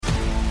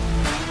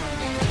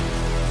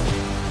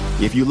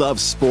If you love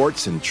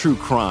sports and true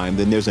crime,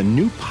 then there's a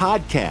new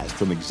podcast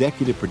from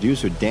executive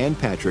producer Dan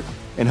Patrick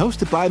and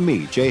hosted by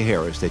me, Jay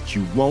Harris, that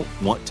you won't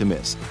want to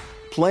miss.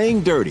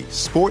 Playing Dirty: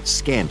 Sports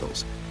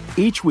Scandals.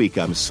 Each week,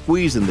 I'm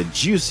squeezing the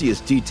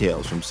juiciest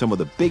details from some of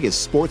the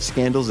biggest sports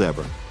scandals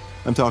ever.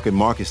 I'm talking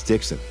Marcus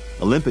Dixon,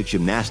 Olympic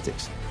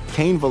gymnastics,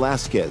 Cain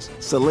Velasquez,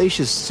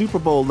 salacious Super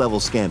Bowl-level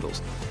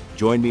scandals.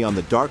 Join me on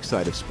the dark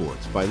side of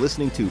sports by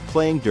listening to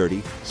Playing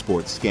Dirty: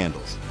 Sports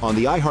Scandals on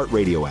the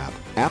iHeartRadio app,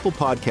 Apple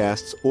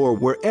Podcasts, or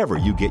wherever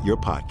you get your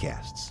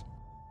podcasts.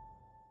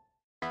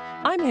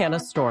 I'm Hannah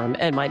Storm,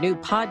 and my new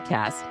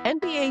podcast,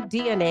 NBA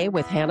DNA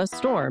with Hannah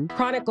Storm,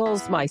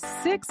 chronicles my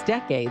 6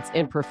 decades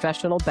in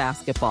professional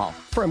basketball.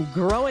 From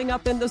growing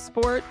up in the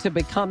sport to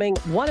becoming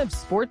one of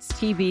sports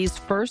TV's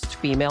first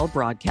female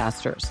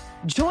broadcasters.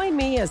 Join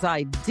me as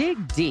I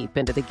dig deep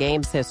into the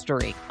game's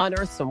history,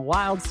 unearth some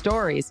wild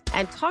stories,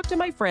 and talk to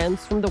my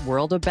friends from the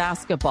world of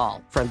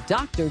basketball, from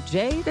Dr.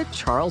 J to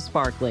Charles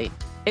Barkley.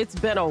 It's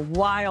been a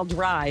wild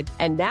ride,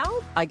 and now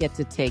I get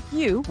to take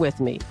you with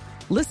me.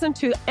 Listen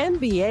to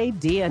NBA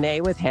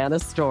DNA with Hannah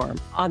Storm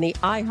on the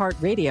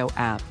iHeartRadio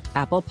app,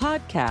 Apple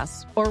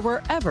Podcasts, or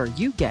wherever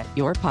you get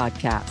your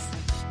podcasts.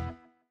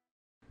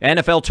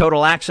 NFL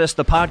Total Access,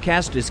 the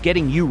podcast, is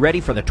getting you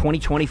ready for the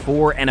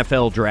 2024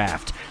 NFL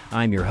Draft.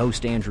 I'm your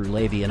host, Andrew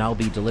Levy, and I'll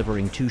be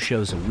delivering 2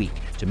 shows a week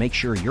to make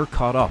sure you're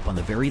caught up on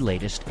the very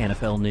latest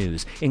NFL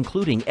news,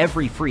 including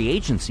every free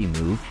agency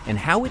move and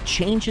how it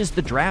changes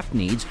the draft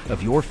needs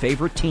of your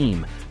favorite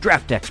team.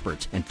 Draft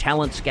experts and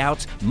talent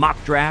scouts,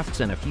 mock drafts,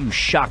 and a few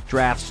shock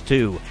drafts,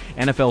 too.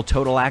 NFL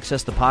Total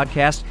Access, the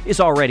podcast, is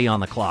already on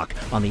the clock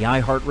on the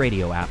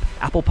iHeartRadio app,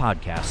 Apple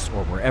Podcasts,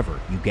 or wherever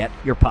you get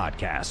your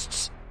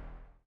podcasts.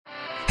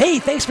 Hey,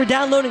 thanks for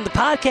downloading the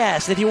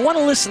podcast. If you want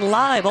to listen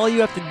live, all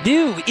you have to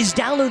do is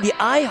download the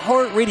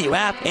iHeartRadio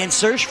app and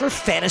search for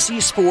Fantasy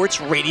Sports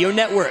Radio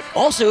Network.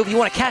 Also, if you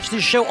want to catch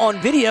this show on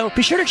video,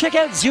 be sure to check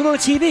out Zumo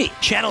TV,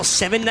 channel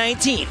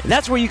 719.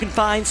 That's where you can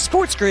find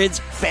Sports Grid's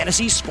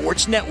Fantasy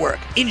Sports Network.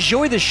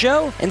 Enjoy the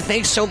show, and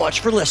thanks so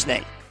much for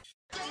listening.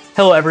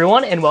 Hello,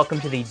 everyone, and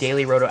welcome to the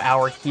Daily Roto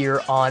Hour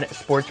here on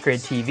Sports Grid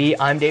TV.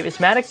 I'm Davis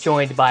Maddock,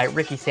 joined by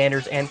Ricky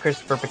Sanders and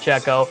Christopher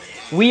Pacheco.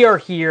 We are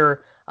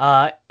here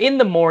in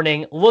the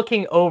morning,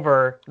 looking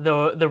over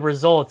the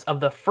results of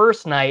the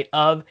first night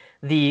of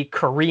the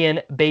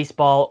Korean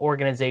Baseball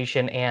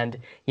Organization. And,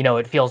 you know,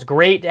 it feels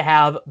great to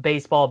have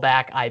baseball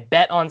back. I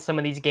bet on some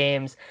of these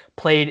games,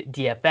 played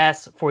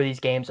DFS for these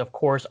games, of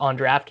course, on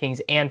DraftKings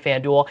and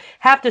FanDuel.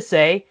 Have to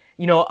say,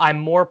 you know, I'm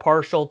more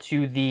partial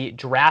to the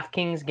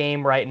DraftKings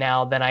game right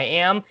now than I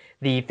am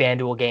the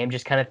FanDuel game.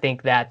 Just kind of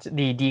think that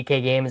the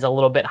DK game is a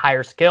little bit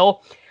higher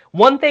skill.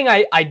 One thing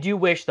I do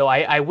wish, though,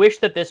 I wish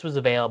that this was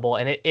available,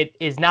 and it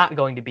is not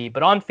going to be,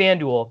 but on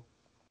FanDuel,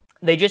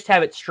 they just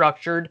have it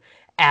structured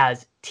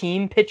as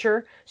team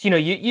pitcher. So,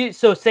 you know,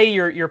 so say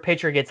your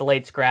pitcher gets a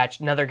late scratch,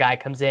 another guy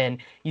comes in,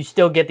 you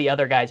still get the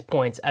other guy's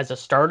points as a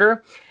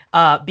starter.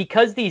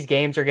 Because these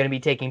games are going to be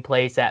taking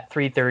place at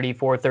 3:30,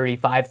 4:30,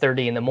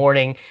 5:30 in the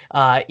morning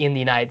in the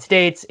United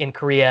States. In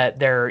Korea,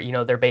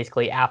 they're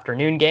basically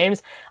afternoon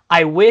games.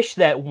 I wish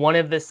that one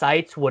of the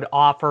sites would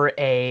offer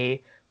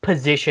a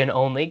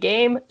position-only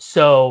game.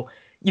 So,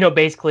 you know,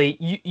 basically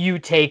you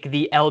take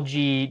the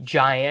LG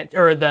Giant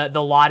or the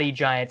Lottie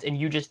Giants and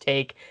you just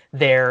take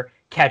their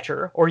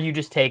catcher or you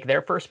just take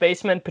their first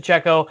baseman.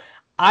 Pacheco,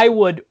 I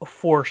would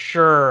for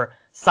sure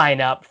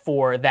sign up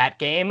for that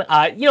game.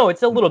 You know,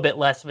 it's a little bit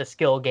less of a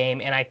skill game,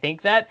 and I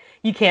think that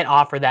you can't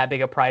offer that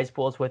big of prize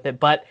pools with it.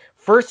 But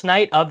first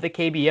night of the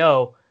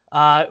KBO,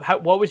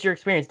 what was your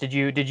experience? Did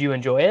you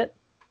enjoy it?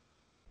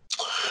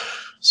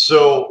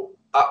 So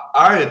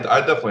I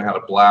definitely had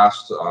a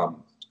blast.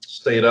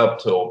 Stayed up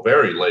till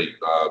very late.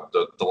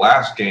 The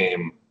last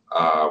game,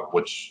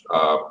 which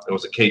it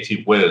was a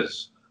KT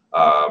Wiz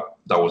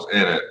that was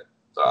in it.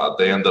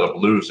 They ended up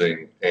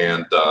losing,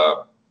 and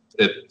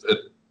it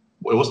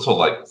was till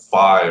like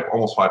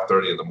almost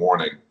 5:30 in the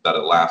morning that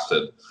it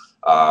lasted.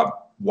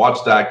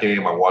 Watched that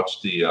game. I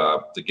watched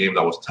the game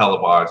that was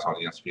televised on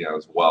ESPN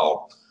as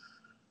well.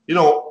 You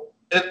know,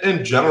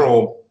 in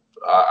general,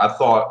 I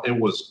thought it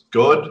was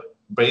good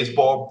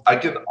baseball. I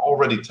can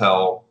already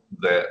tell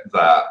that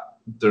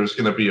there's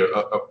going to be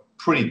a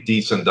pretty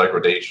decent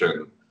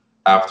degradation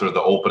after the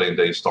opening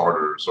day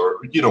starters, or,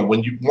 you know,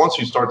 once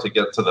you start to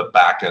get to the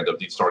back end of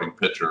these starting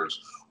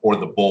pitchers or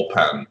the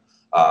bullpen,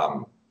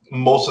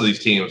 most of these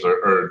teams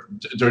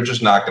they're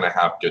just not going to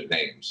have good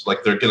names.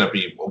 Like, they're going to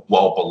be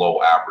well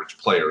below average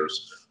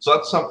players. So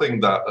that's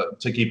something that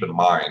to keep in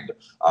mind.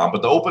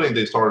 But the opening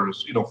day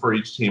starters, you know, for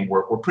each team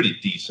were pretty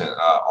decent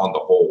on the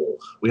whole.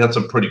 We had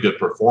some pretty good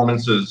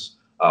performances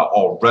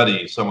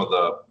already. Some of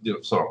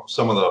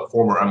the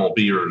former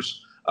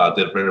MLBers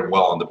did very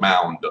well on the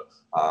mound.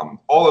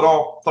 All in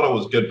all, thought it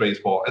was good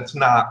baseball. It's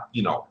not,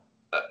 you know,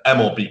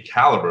 MLB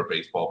caliber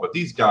baseball, but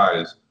these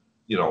guys,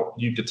 you know,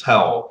 you could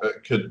tell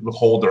could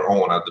hold their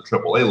own at the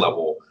AAA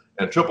level,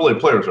 and AAA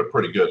players are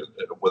pretty good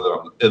with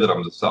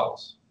them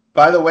themselves.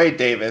 By the way,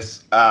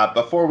 Davis,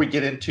 before we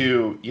get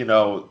into, you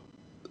know,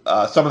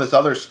 some of this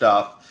other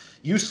stuff,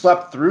 you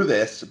slept through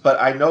this, but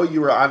I know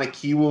you were on a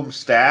Kiwoom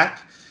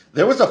stack.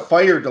 There was a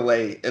fire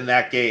delay in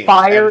that game.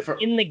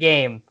 In the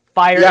game.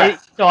 Fire. Yeah.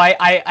 So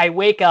I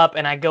wake up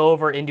and I go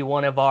over into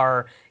one of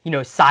our,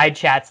 side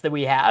chats that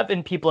we have,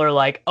 and people are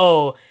like,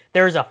 oh,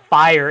 there's a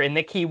fire in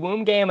the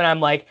Kiwoom game. And I'm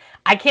like,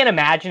 I can't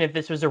imagine if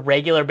this was a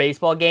regular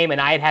baseball game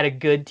and I had a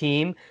good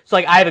team. So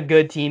like I have a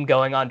good team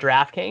going on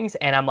DraftKings,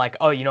 and I'm like,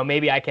 oh,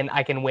 maybe I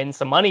can win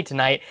some money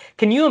tonight.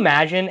 Can you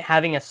imagine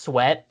having a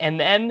sweat and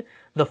then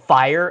the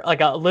fire,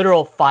 like a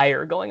literal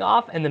fire going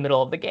off in the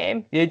middle of the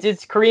game?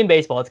 It's Korean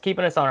baseball. It's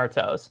keeping us on our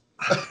toes.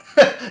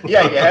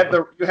 Yeah,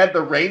 you had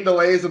the rain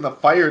delays and the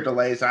fire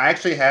delays. I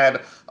actually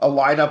had a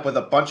lineup with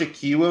a bunch of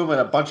Kiwoom and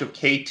a bunch of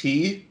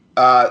KT.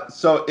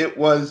 So it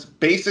was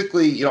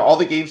basically, all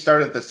the games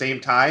started at the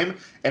same time,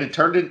 and it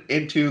turned it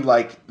into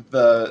like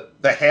the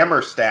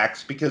hammer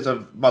stacks because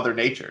of Mother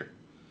Nature.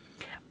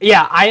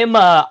 Yeah, I am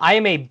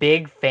a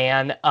big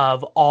fan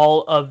of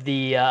all of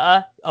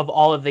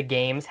the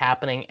games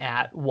happening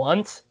at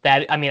once.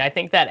 I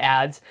think that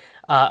adds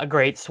a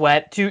great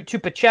sweat. To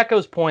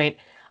Pacheco's point,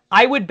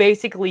 I would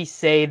basically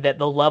say that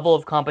the level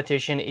of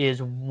competition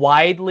is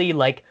widely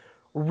like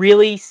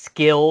really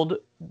skilled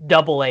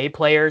AA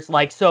players.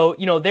 Like, so,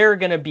 there are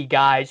going to be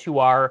guys who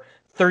are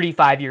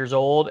 35 years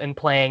old and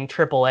playing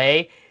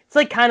AAA. It's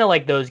like kind of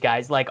like those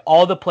guys. Like,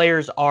 all the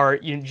players are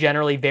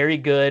generally very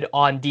good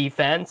on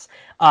defense.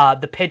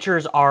 The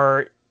pitchers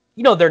are,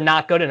 they're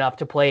not good enough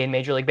to play in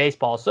Major League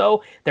Baseball,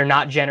 so they're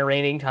not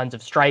generating tons of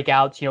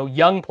strikeouts.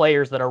 Young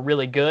players that are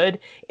really good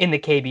in the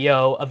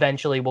KBO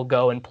eventually will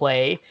go and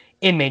play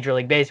in Major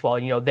League Baseball.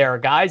 There are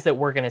guys that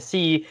we're going to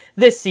see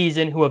this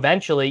season who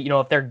eventually,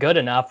 if they're good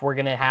enough, we're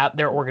going to have,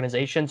 their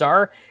organizations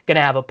are going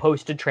to have a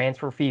posted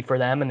transfer fee for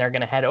them, and they're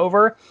going to head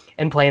over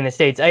and play in the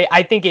States.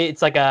 I think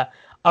it's like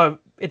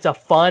it's a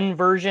fun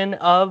version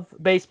of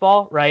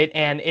baseball, right?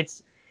 And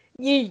it's,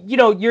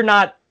 you're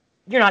not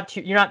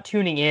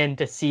tuning in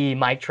to see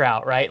Mike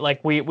Trout, right?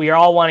 Like we are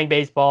all wanting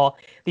baseball.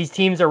 These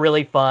teams are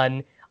really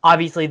fun.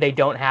 Obviously, they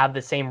don't have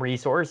the same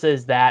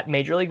resources that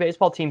Major League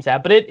Baseball teams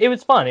have, but it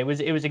was fun. It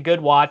was a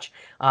good watch.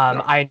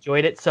 I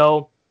enjoyed it.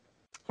 So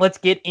let's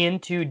get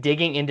into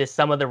digging into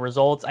some of the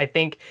results. I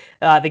think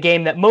the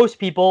game that most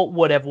people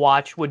would have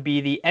watched would be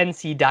the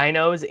NC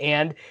Dinos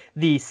and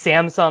the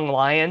Samsung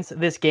Lions.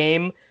 This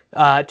game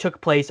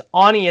took place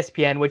on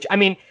ESPN, which,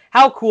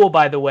 how cool,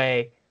 by the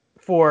way,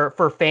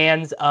 for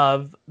fans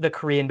of the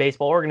Korean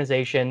baseball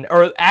organization,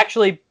 or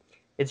actually,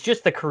 it's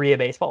just the Korea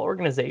Baseball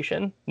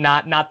Organization,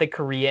 not the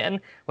Korean,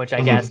 which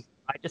I guess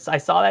I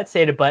saw that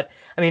stated. But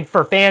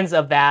for fans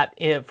of that,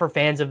 for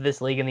fans of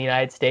this league in the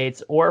United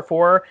States, or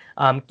for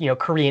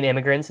Korean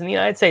immigrants in the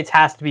United States,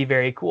 has to be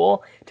very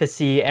cool to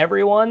see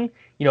everyone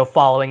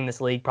following this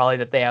league, probably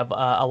that they have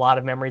a lot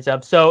of memories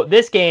of. So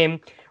this game,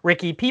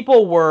 Ricky,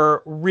 people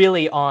were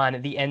really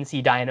on the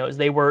NC Dinos.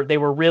 They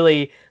were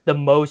really the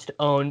most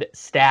owned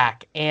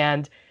stack,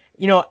 and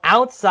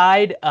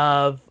outside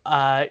of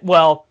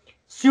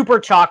Super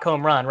Chalk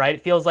home run, right?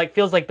 It feels like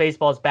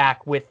baseball's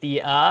back with the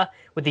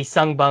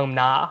Sungbum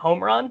Na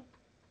home run.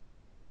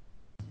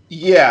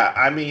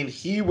 Yeah,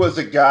 he was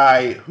a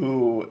guy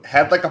who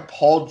had like a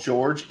Paul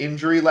George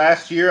injury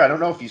last year. I don't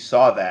know if you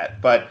saw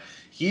that, but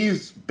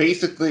he's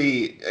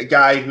basically a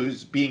guy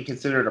who's being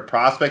considered a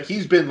prospect.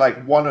 He's been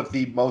like one of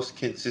the most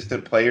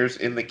consistent players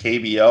in the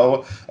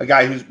KBO, a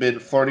guy who's been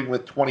flirting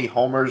with 20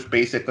 homers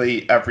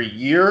basically every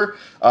year.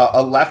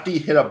 A lefty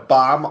hit a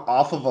bomb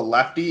off of a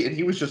lefty, and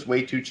he was just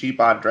way too cheap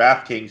on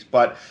DraftKings.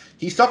 But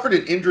he suffered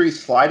an injury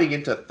sliding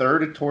into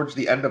third towards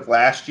the end of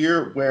last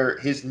year where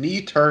his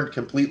knee turned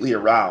completely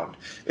around.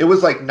 It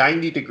was like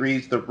 90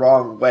 degrees the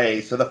wrong way.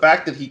 So the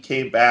fact that he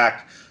came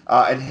back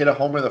and hit a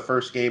homer the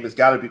first game has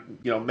got to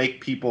be, make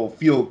people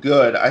feel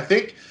good. I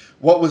think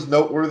what was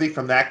noteworthy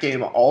from that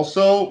game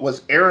also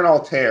was Aaron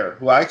Altair,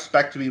 who I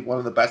expect to be one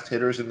of the best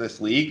hitters in this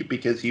league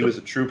because he was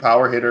a true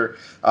power hitter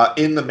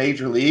in the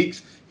major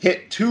leagues.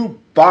 Hit two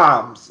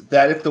bombs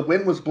that if the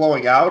wind was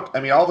blowing out,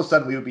 all of a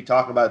sudden we would be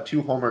talking about a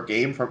 2-homer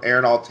game from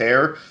Aaron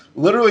Altair.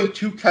 Literally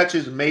 2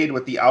 catches made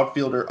with the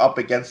outfielder up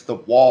against the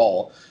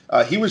wall.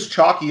 He was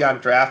chalky on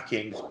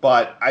DraftKings,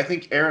 but I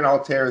think Aaron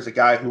Altair is a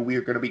guy who we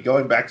are going to be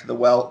going back to the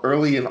well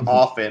early and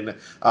often.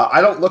 I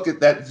don't look at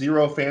that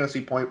 0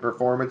 fantasy point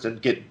performance and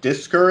get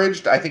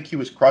discouraged. I think he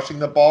was crushing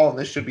the ball, and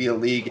this should be a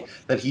league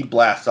that he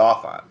blasts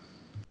off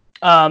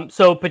on.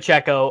 So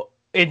Pacheco,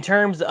 in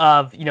terms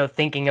of,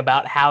 thinking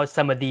about how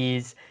some of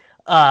these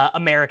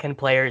American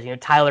players,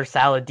 Tyler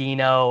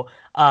Saladino,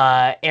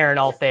 Aaron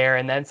Altair,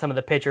 and then some of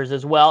the pitchers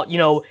as well,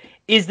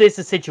 is this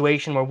a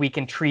situation where we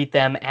can treat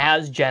them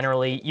as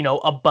generally,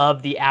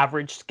 above the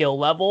average skill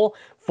level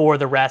for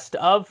the rest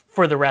of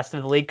the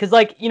league? Because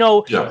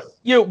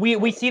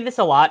we see this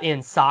a lot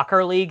in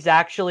soccer leagues,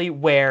 actually,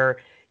 where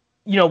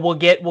we'll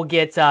get in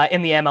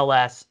the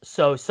MLS.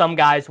 So some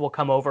guys will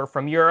come over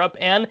from Europe,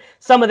 and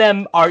some of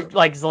them are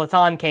like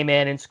Zlatan came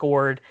in and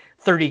scored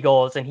 30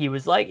 goals, and he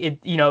was like, it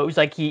was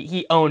like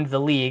he owned the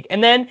league.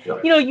 And then,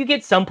 you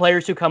get some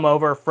players who come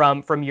over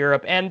from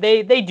Europe, and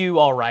they do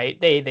all right.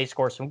 They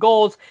score some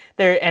goals,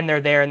 they're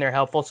there and they're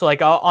helpful. So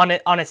like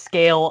on a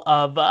scale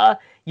of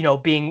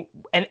being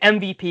an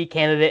MVP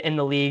candidate in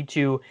the league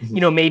to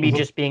maybe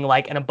just being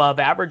like an above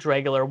average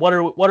regular, what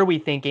are we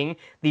thinking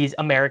these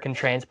American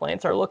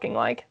transplants are looking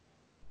like?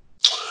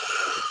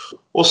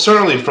 Well,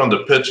 certainly from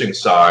the pitching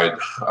side,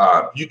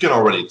 you can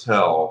already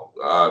tell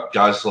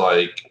guys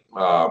like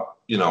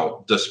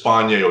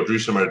Despaigne or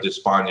Drusimer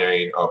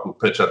Despaigne, who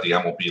pitch at the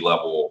MLB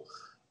level,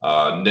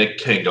 Nick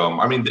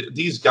Kingham. I mean,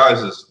 these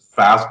guys'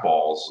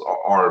 fastballs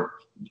are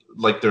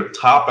like their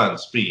top end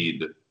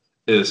speed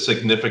is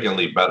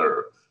significantly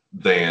better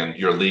than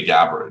your league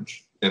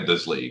average in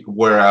this league.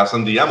 Whereas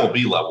in the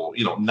MLB level,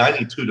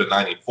 92 to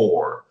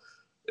 94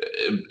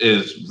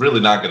 is really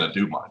not going to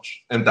do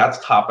much. And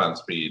that's top end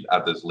speed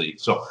at this league.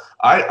 So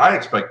I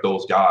expect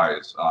those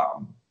guys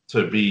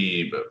to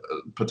be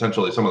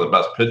potentially some of the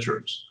best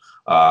pitchers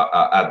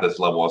at this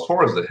level. As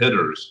far as the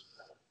hitters,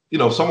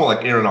 someone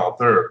like Aaron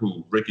Altherr,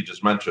 who Ricky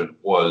just mentioned,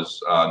 was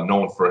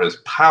known for his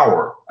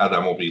power at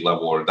MLB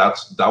level, or that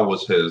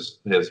was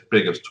his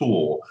biggest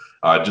tool.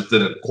 Just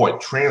didn't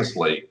quite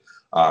translate.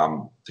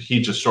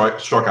 He just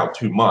struck out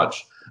too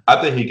much.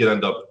 I think he could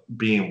end up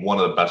being one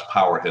of the best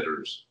power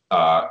hitters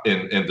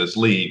in this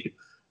league.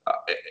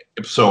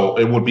 So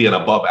it would be an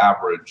above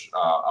average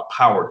a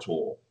power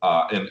tool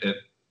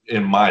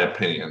in my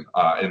opinion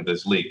in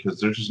this league, because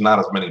there's just not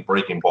as many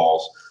breaking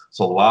balls.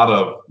 So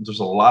there's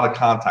a lot of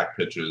contact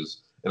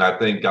pitches, and I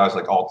think guys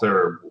like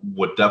Altherr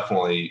would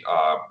definitely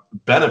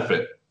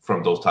benefit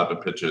from those type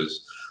of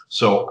pitches.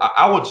 So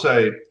I would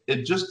say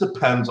it just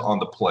depends on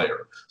the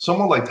player.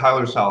 Someone like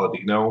Tyler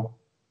Saladino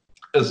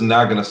is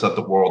not going to set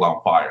the world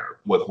on fire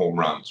with home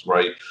runs,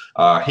 right?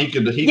 He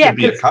could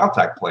be a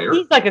contact player.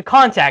 He's like a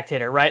contact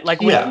hitter, right?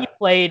 Like when he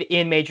played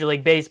in Major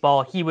League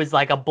Baseball, he was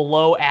like a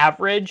below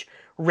average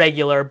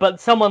regular.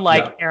 But someone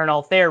like Aaron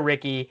Altherr,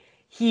 Ricky,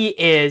 he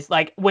is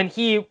like when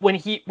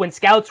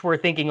scouts were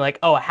thinking like,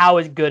 oh,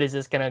 how good is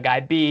this guy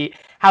be?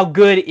 How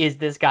good is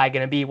this guy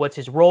going to be? What's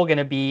his role going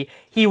to be?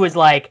 He was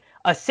like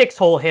a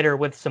 6-hole hitter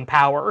with some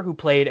power who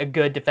played a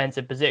good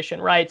defensive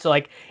position, right? So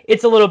like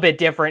it's a little bit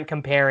different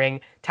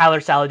comparing Tyler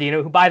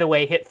Saladino, who by the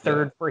way hit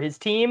third for his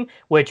team,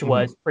 which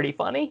was pretty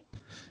funny.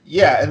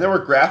 Yeah, and there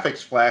were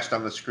graphics flashed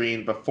on the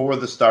screen before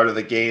the start of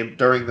the game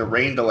during the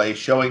rain delay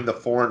showing the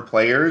foreign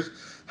players,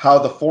 how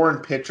the foreign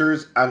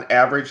pitchers on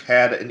average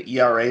had an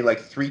ERA like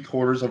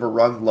 3/4 of a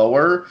run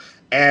lower,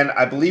 and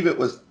I believe it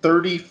was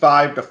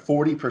 35 to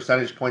 40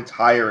 percentage points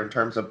higher in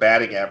terms of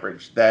batting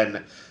average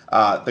than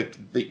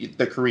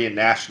the Korean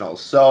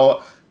nationals.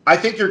 So I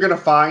think you're going to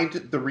find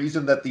the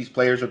reason that these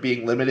players are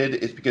being limited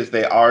is because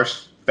they are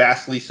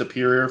vastly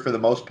superior for the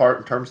most part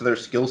in terms of their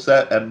skill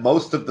set, and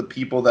most of the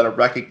people that are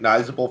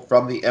recognizable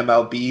from the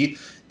MLB,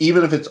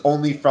 even if it's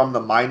only from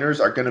the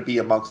minors, are going to be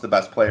amongst the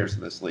best players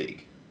in this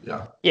league.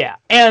 Yeah,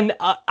 and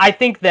I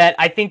think that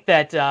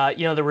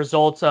the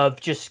results of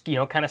just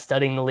kind of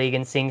studying the league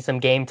and seeing some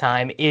game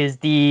time is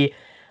the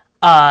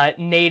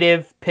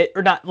native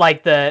or not,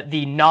 like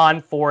the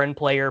non-foreign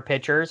player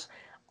pitchers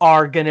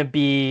are going to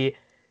be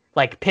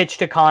like pitch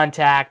to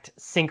contact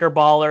sinker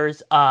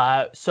ballers.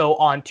 So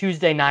on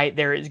Tuesday night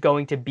there is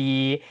going to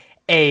be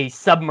a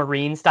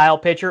submarine style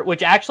pitcher,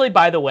 which actually,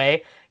 by the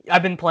way,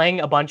 I've been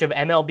playing a bunch of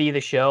MLB The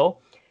Show.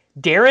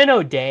 Darren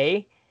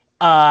O'Day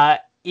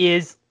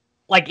is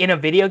like in a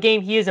video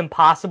game, he is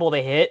impossible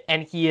to hit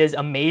and he is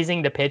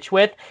amazing to pitch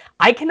with.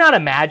 I cannot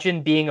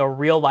imagine being a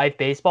real life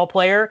baseball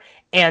player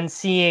and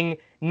seeing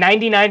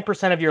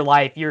 99% of your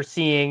life, you're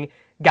seeing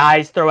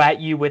guys throw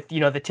at you with,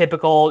 the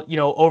typical,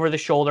 over the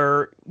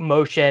shoulder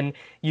motion.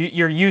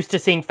 You're used to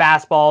seeing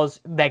fastballs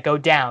that go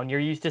down. You're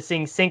used to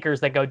seeing sinkers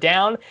that go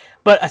down,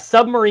 but a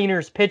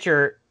Submariners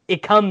pitcher,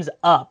 it comes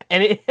up,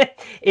 and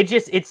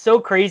it's so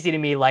crazy to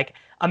me. Like,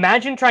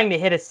 imagine trying to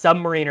hit a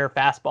Submariner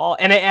fastball,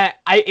 and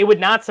it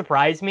would not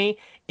surprise me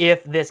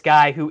if this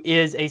guy who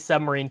is a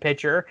submarine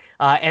pitcher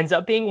ends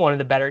up being one of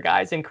the better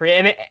guys in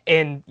Korea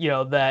and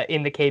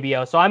in the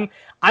KBO. So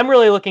I'm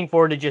really looking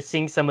forward to just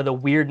seeing some of the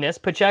weirdness,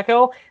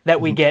 Pacheco,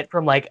 that we get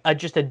from like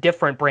just a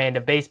different brand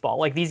of baseball.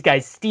 Like these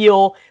guys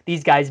steal,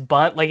 these guys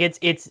bunt. Like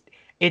it's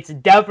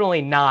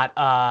definitely not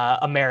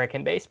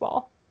American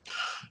baseball.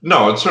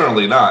 No, it's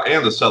certainly not.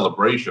 And the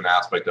celebration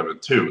aspect of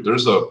it, too.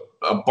 There's a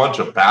bunch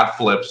of bat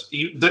flips.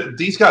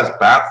 These guys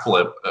bat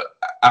flip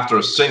after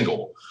a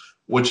single,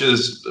 which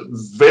is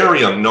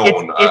very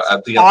unknown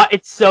at the end.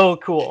 It's so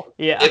cool.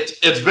 Yeah.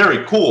 It's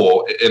very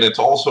cool. And it's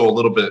also a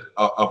little bit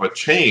of a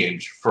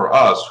change for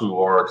us who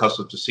are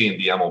accustomed to seeing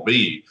the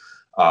MLB.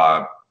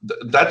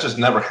 That just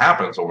never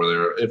happens over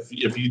there.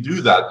 If you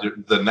do that,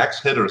 the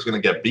next hitter is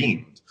going to get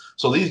beamed.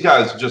 So these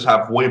guys just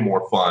have way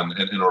more fun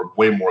and are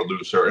way more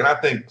looser. And I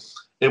think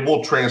it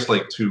will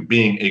translate to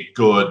being a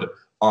good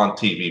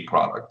on-TV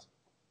product.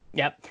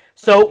 Yep.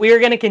 So we are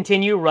going to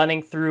continue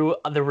running through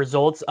the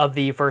results of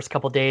the first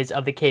couple days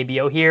of the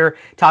KBO here,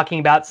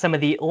 talking about some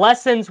of the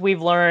lessons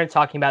we've learned,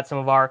 talking about some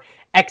of our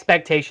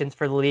expectations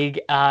for the league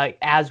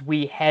as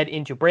we head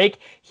into break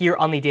here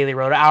on the Daily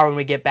Roto Hour. When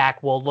we get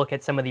back, we'll look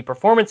at some of the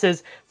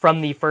performances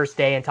from the first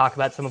day and talk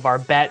about some of our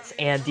bets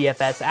and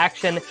DFS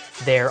action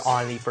there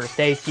on the first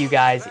day. See you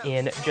guys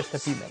in just a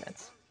few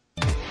minutes.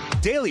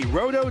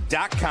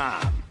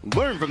 DailyRoto.com.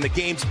 Learn from the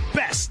game's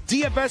best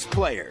DFS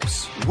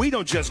players. We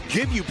don't just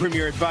give you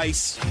premier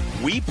advice,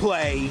 we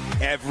play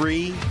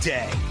every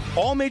day.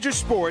 All major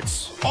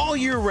sports, all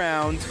year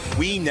round,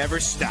 we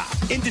never stop.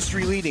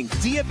 Industry-leading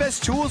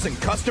DFS tools and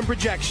custom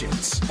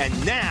projections.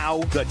 And now,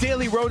 the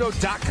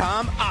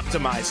DailyRoto.com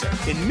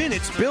Optimizer. In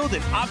minutes, build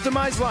and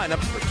optimize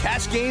lineups for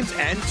cash games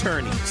and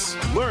tourneys.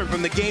 Learn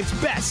from the game's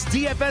best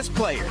DFS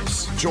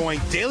players. Join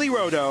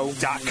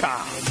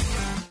DailyRoto.com.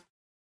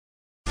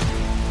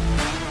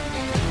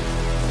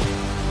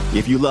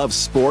 If you love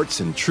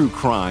sports and true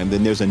crime,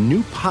 then there's a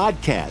new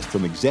podcast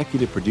from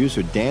executive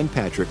producer Dan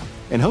Patrick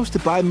and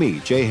hosted by me,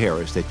 Jay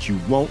Harris, that you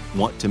won't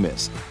want to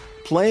miss.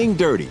 Playing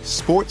Dirty: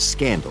 Sports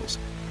Scandals.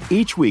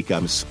 Each week,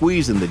 I'm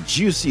squeezing the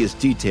juiciest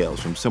details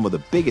from some of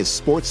the biggest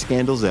sports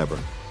scandals ever.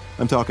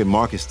 I'm talking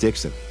Marcus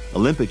Dixon,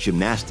 Olympic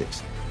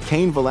gymnastics,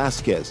 Cain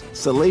Velasquez,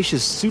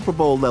 salacious Super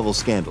Bowl-level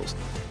scandals.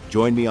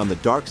 Join me on the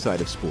dark side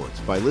of sports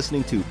by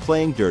listening to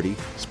Playing Dirty: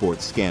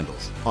 Sports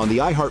Scandals on the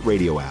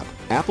iHeartRadio app,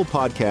 Apple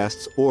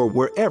Podcasts, or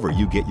wherever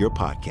you get your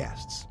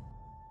podcasts.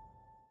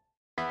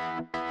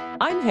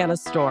 I'm Hannah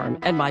Storm,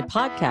 and my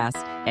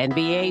podcast,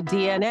 NBA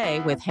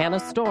DNA with Hannah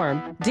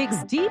Storm,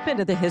 digs deep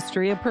into the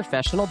history of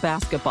professional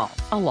basketball,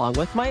 along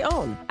with my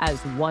own, as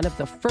one of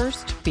the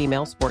first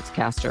female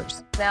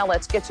sportscasters. Now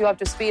let's get you up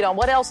to speed on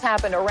what else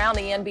happened around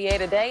the NBA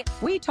today.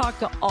 We talk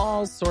to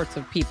all sorts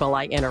of people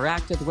I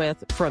interacted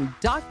with, from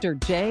Dr.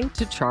 J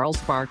to Charles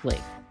Barkley,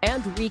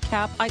 and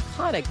recap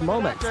iconic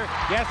moments.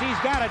 Yes, he's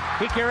got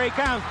it. Here he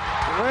comes.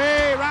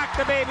 Way rock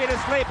the baby to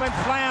sleep and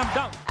slam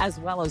dunk. As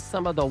well as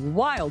some of the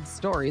wild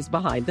stories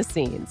behind the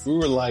scenes. We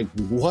were like,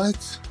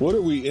 what? What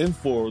are we in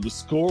for? The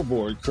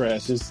scoreboard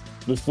crashes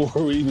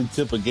before we even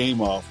tip a game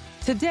off.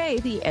 Today,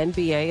 the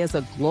NBA is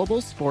a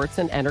global sports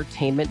and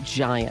entertainment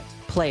giant.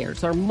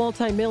 Players are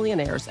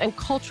multimillionaires and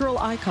cultural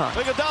icons.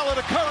 Iguodala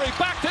to Curry,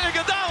 back to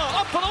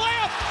Iguodala, up for the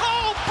layup.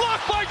 Oh,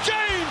 blocked by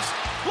James.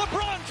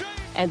 LeBron James.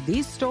 And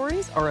these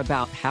stories are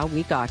about how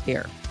we got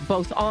here,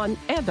 both on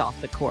and off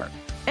the court.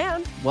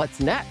 And what's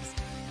next?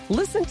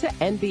 Listen to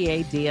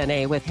NBA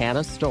DNA with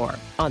Hannah Storm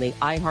on the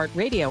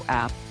iHeartRadio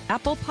app,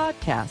 Apple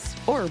Podcasts,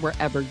 or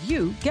wherever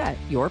you get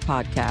your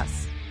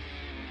podcasts.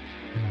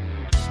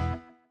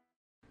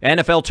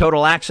 NFL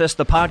Total Access,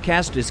 the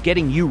podcast, is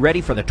getting you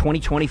ready for the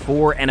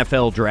 2024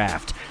 NFL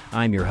Draft.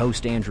 I'm your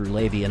host, Andrew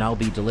Levy, and I'll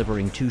be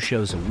delivering 2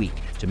 shows a week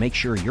to make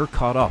sure you're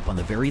caught up on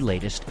the very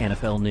latest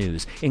NFL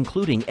news,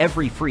 including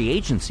every free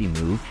agency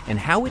move and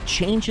how it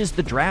changes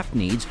the draft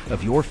needs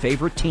of your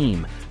favorite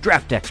team.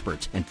 Draft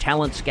experts and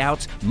talent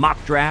scouts,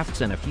 mock drafts,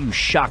 and a few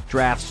shock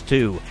drafts,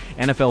 too.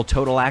 NFL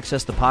Total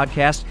Access, the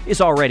podcast, is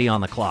already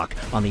on the clock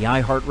on the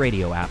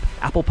iHeartRadio app,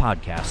 Apple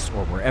Podcasts,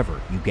 or wherever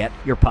you get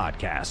your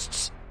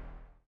podcasts.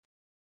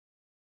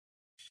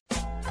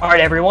 All right,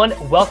 everyone,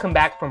 welcome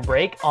back from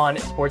break on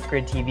Sports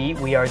Grid TV.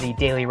 We are the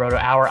Daily Roto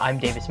Hour. I'm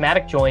Davis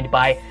Maddock, joined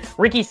by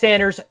Ricky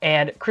Sanders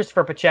and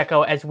Christopher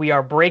Pacheco, as we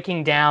are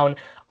breaking down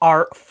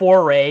our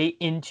foray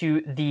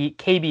into the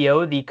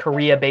KBO, the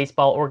Korea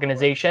Baseball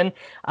Organization.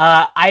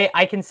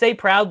 I can say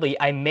proudly,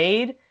 I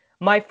made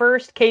my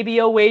first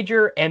KBO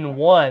wager and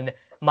won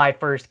my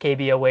first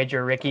KBO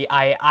wager, Ricky.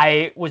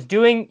 I was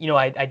doing,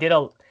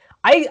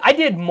 I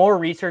did more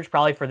research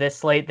probably for this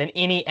slate than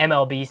any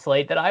MLB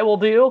slate that I will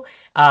do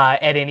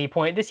at any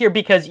point this year,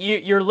 because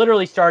you're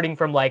literally starting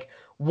from like,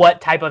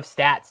 what type of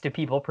stats do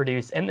people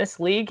produce in this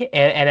league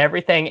and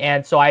everything.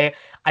 And so I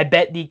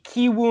bet the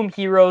Kiwoom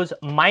Heroes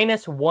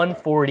minus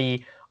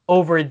 140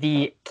 over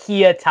the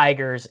Kia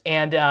Tigers.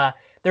 And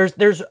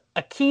there's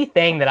a key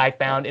thing that I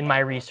found in my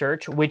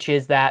research, which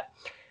is that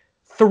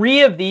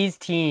 3 of these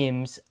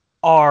teams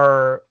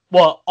are,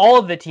 well, all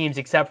of the teams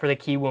except for the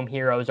Kiwoom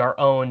Heroes are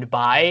owned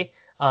by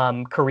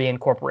Korean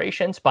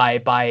corporations,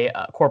 by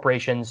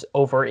corporations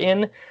over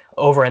in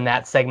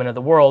that segment of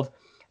the world.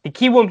 The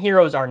Kiwoom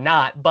Heroes are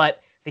not,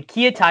 but the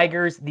Kia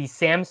Tigers, the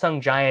Samsung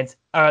Giants,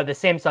 the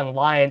Samsung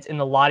Lions, and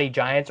the Lotte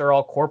Giants are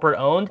all corporate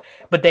owned,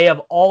 but they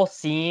have all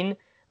seen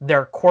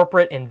their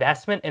corporate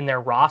investment in their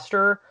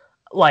roster,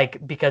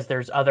 like, because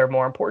there's other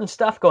more important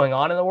stuff going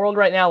on in the world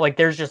right now. Like,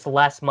 there's just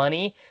less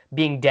money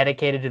being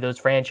dedicated to those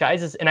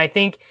franchises. And I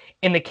think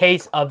in the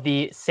case of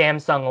the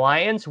Samsung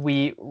Lions,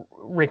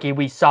 Ricky,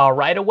 we saw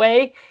right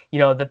away,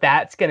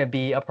 that's going to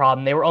be a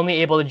problem. They were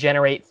only able to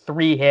generate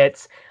 3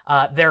 hits.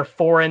 Their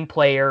foreign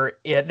player,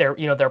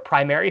 their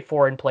primary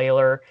foreign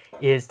player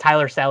is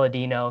Tyler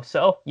Saladino.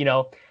 So,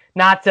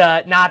 not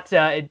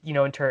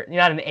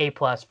an A+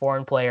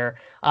 foreign player.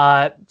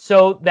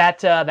 So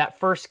that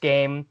first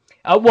game.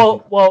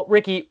 Well,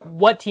 Ricky,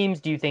 what teams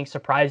do you think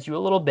surprised you a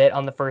little bit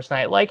on the first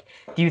night? Like,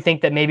 do you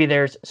think that maybe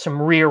there's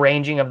some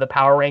rearranging of the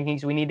power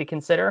rankings we need to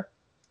consider?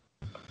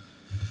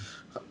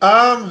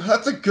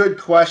 That's a good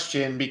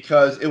question,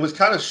 because it was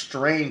kind of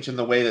strange in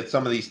the way that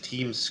some of these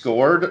teams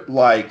scored.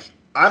 Like,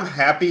 I'm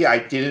happy I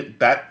didn't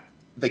bet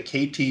the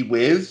KT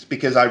Wiz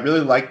because I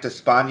really liked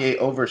Despaigne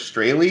over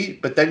Straley.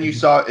 But then you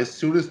saw as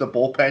soon as the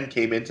bullpen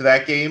came into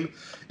that game,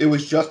 it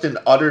was just an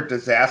utter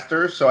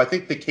disaster. So I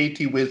think the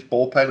KT Wiz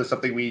bullpen is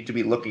something we need to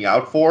be looking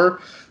out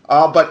for.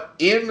 But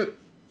in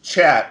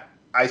chat,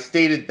 I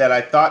stated that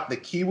I thought the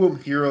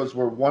Kiwoom Heroes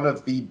were one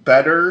of the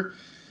better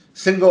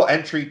single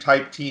entry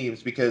type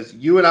teams because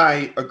you and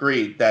I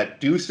agreed that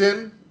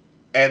Doosan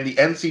and the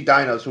NC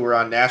Dinos, who were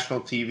on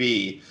national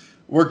TV,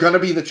 were going to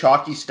be the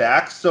chalky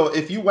stacks. So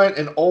if you went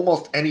in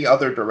almost any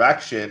other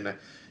direction,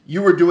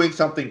 you were doing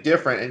something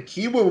different. And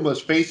Kiwoom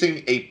was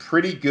facing a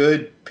pretty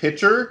good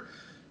pitcher,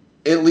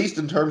 at least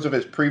in terms of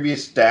his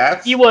previous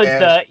stats. He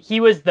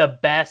was the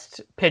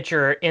best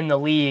pitcher in the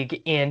league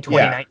in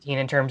 2019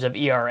 in terms of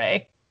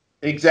ERA.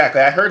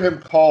 Exactly. I heard him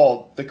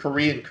call the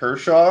Korean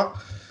Kershaw,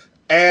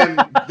 and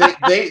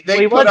they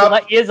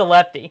he is a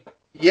lefty.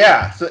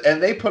 Yeah,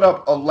 and they put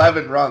up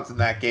 11 runs in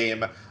that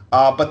game.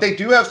 But they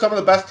do have some of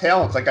the best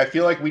talents. Like, I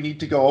feel like we need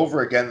to go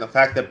over again the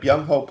fact that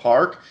Byung-Ho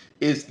Park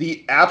is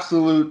the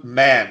absolute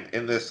man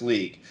in this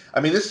league. I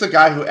mean, this is a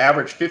guy who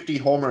averaged 50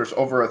 homers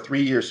over a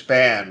 3-year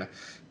span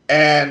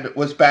and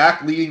was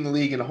back leading the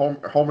league in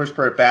homers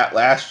per at bat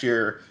last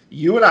year.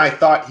 You and I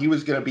thought he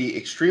was going to be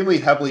extremely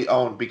heavily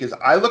owned because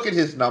I look at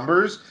his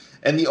numbers,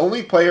 and the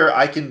only player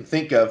I can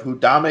think of who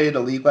dominated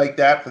a league like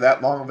that for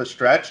that long of a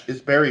stretch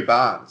is Barry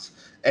Bonds.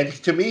 And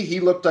to me,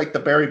 he looked like the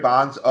Barry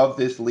Bonds of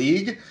this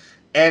league.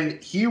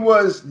 And he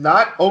was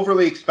not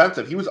overly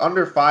expensive. He was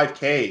under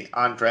 5K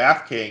on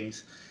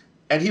DraftKings,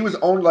 and he was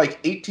owned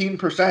like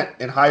 18%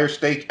 in higher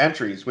stake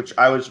entries, which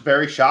I was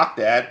very shocked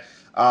at.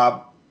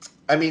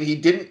 I mean, he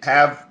didn't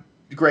have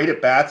great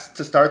at-bats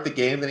to start the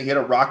game. Then he hit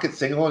a rocket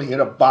single, and he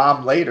hit a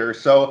bomb later.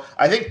 So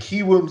I think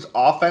Kiwoom's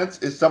offense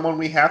is someone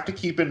we have to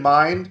keep in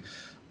mind.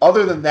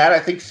 Other than that, I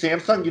think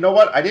Samsung, you know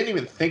what? I didn't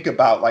even think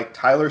about like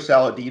Tyler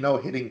Saladino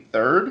hitting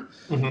third.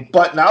 Mm-hmm.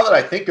 But now that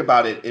I think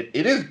about it,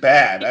 it is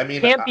bad. I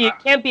mean, it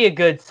can't be a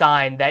good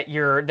sign that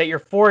your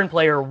foreign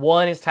player,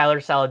 one is Tyler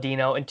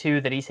Saladino, and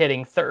two, that he's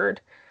hitting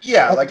third.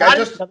 Yeah, like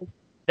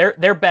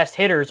their best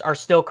hitters are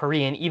still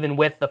Korean, even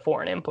with the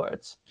foreign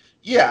imports.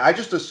 Yeah, I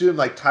just assume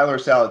like Tyler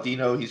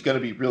Saladino, he's going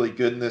to be really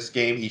good in this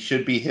game. He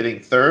should be hitting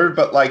third.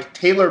 But like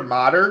Taylor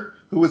Motter,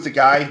 who was a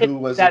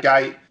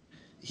guy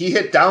he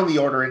hit down the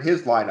order in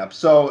his lineup.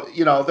 So,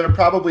 you know, they're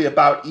probably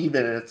about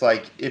even. And it's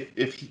like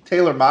if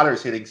Taylor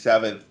Motter's hitting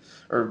seventh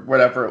or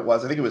whatever it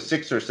was, I think it was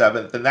sixth or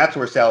seventh, then that's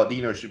where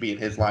Saladino should be in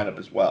his lineup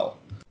as well.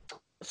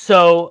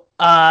 So,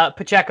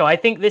 Pacheco, I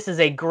think this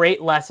is a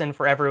great lesson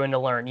for everyone to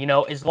learn. You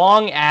know, as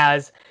long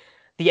as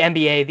the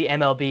NBA, the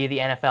MLB, the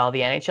NFL,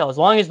 the NHL, as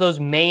long as those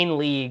main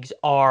leagues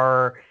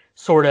are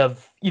sort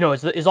of, you know,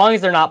 as long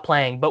as they're not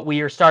playing, but we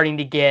are starting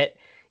to get,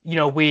 you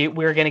know,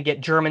 we're going to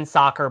get German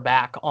soccer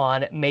back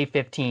on May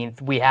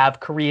 15th. We have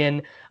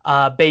Korean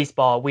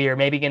baseball. We are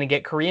maybe going to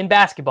get Korean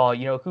basketball.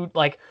 You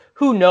know,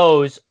 who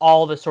knows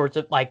all the sorts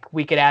of, like,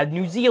 we could add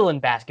New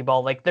Zealand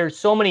basketball. Like, there's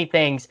so many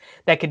things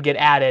that could get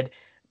added.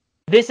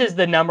 This is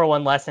the number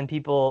one lesson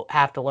people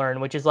have to learn,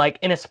 which is like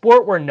in a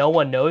sport where no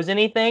one knows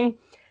anything,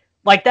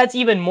 like that's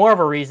even more of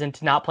a reason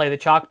to not play the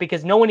chalk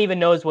because no one even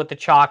knows what the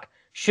chalk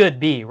should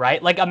be,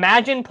 right? Like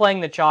imagine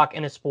playing the chalk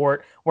in a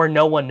sport where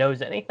no one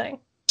knows anything.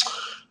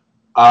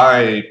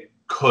 I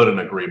couldn't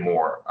agree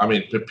more. I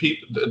mean,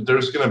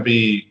 there's going to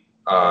be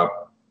a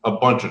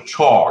bunch of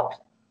chalk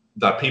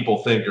that people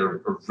think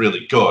are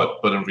really good,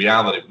 but in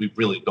reality, we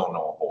really don't know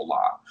a whole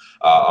lot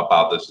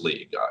about this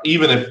league.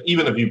 Even if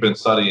you've been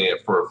studying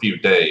it for a few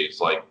days,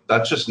 like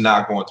that's just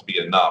not going to be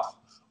enough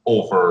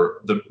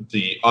over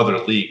the other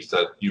leagues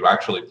that you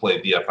actually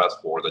play DFS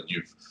for that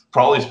you've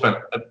probably spent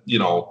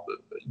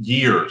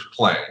years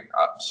playing.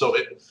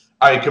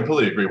 I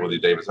completely agree with you,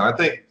 Davis, and I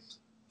think.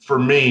 For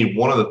me,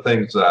 one of the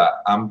things that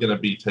I'm going to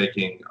be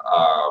taking,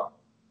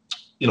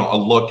 a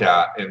look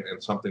at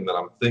and something that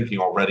I'm thinking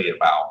already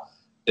about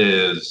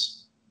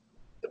is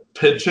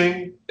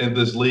pitching in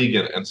this league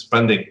and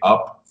spending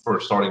up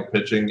for starting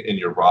pitching in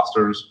your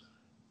rosters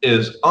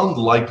is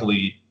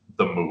unlikely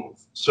the move.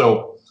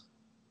 So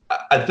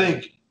I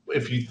think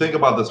if you think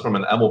about this from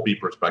an MLB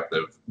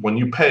perspective, when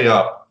you pay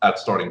up at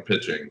starting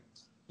pitching,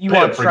 you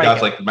want for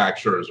guys like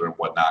Max Scherzer and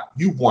whatnot,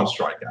 you want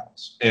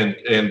strikeouts.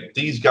 And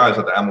these guys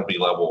at the MLB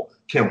level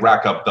can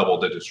rack up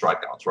double-digit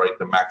strikeouts, right?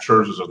 The Max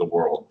Scherzers of the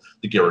world,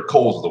 the Garrett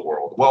Coles of the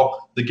world.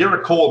 Well, the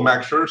Garrett Cole and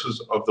Max Scherzers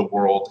of the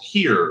world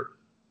here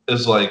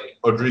is like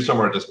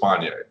Odrisamer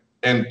Despaigne.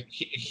 And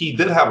he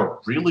did have a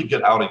really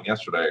good outing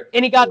yesterday.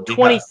 And he got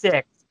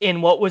 26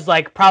 in what was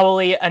like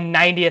probably a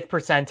 90th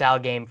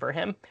percentile game for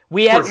him.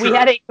 We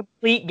had a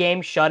complete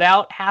game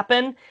shutout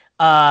happen.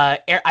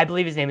 I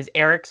believe his name is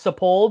Eric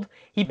Sapold.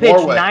 He pitched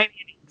Warwick. 9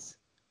 innings.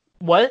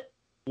 What?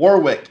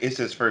 Warwick is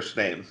his first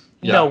name.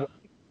 Yeah. No.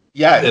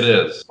 Yes. It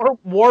is.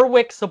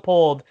 Warwick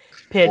Sapold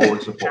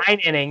pitched 9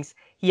 innings.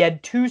 He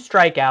had 2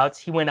 strikeouts.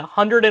 He went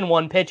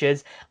 101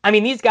 pitches. I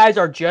mean, these guys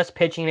are just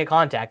pitching to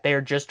contact. They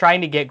are just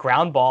trying to get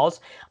ground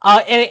balls.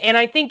 And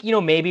I think,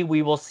 maybe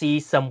we will see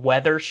some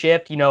weather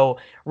shift.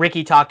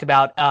 Ricky talked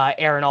about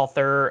Aaron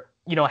Arthur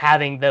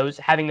having those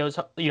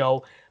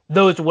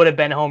those would have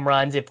been home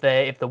runs if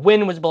the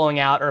wind was blowing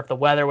out or if the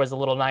weather was a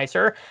little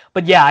nicer.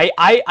 But yeah,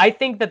 I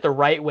think that the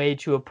right way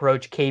to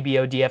approach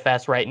KBO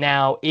DFS right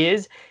now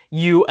is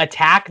you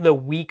attack the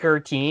weaker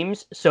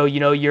teams. So,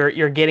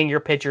 you're getting your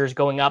pitchers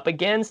going up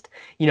against,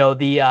 the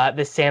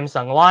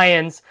Samsung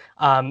Lions.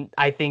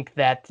 I think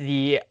that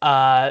the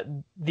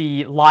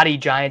Lottie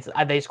Giants,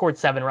 they scored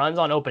 7 runs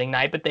on opening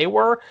night, but they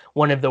were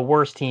one of the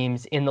worst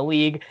teams in the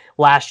league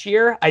last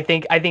year. I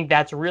think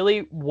that's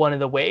really one of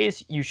the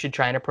ways you should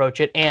try and approach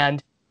it,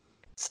 and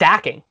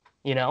stacking,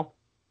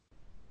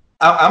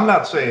 I'm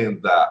not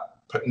saying that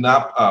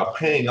not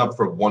paying up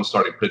for one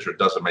starting pitcher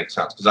doesn't make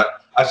sense, because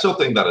I still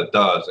think that it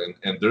does,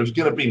 and there's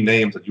going to be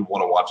names that you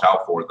want to watch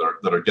out for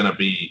that are going to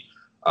be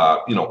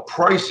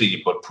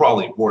pricey but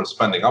probably worth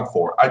spending up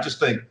for. I just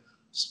think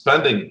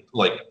spending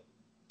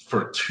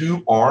for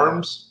 2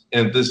 arms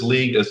in this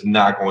league is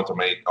not going to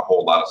make a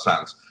whole lot of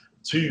sense.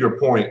 To your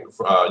point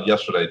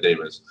yesterday,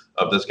 Davis,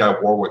 of this guy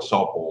Warwick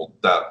Saupold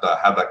that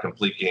had that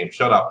complete game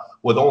shutout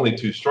with only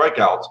 2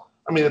 strikeouts.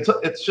 I mean,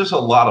 it's just a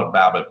lot of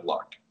BABIP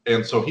luck.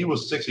 And so he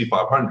was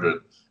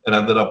 6,500 and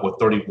ended up with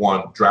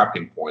 31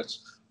 drafting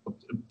points.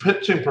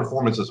 Pitching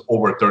performances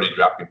over 30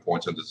 drafting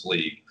points in this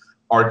league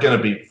are going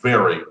to be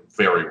very,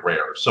 very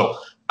rare. So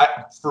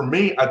for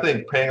me, I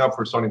think paying up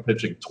for starting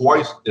pitching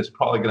twice is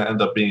probably going to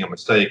end up being a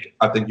mistake.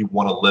 I think you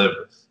want to live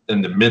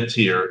in the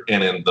mid-tier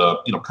and in the,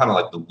 kind of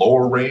like the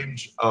lower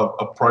range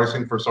of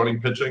pricing for starting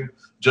pitching,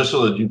 just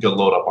so that you can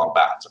load up on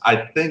bats. I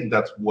think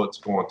that's what's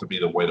going to be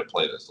the way to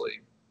play this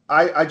league.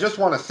 I just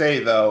want to say,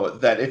 though,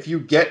 that if you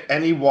get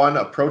anyone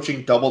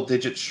approaching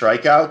double-digit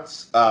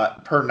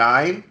strikeouts per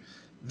 9,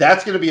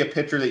 that's going to be a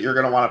pitcher that you're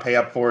going to want to pay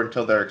up for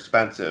until they're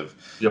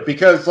expensive. Yep.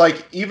 Because,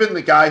 even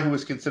the guy who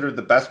was considered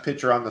the best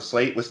pitcher on the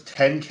slate was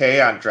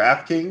 $10K on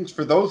DraftKings.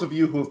 For those of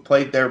you who have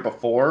played there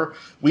before,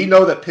 we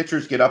know that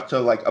pitchers get up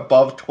to,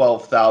 above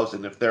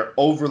 12,000 if they're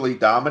overly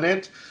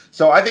dominant.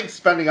 So I think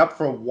spending up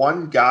for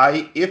one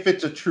guy, if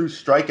it's a true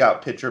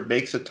strikeout pitcher,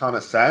 makes a ton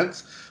of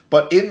sense.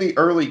 But in the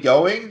early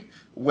going,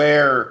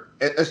 where,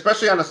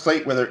 especially on a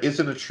slate where there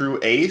isn't a true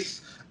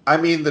ace, I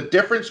mean, the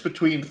difference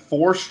between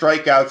 4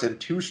 strikeouts and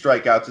 2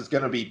 strikeouts is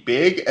going to be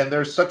big, and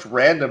there's such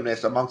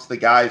randomness amongst the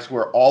guys who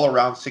are all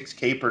around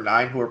 6K per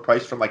 9, who are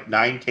priced from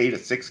 9K to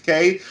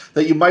 6K,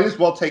 that you might as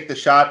well take the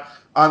shot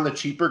on the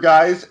cheaper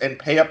guys and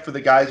pay up for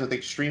the guys with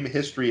extreme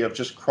history of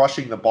just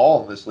crushing the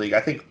ball in this league. I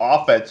think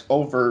offense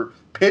over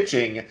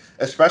pitching,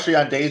 especially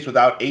on days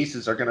without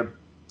aces, are going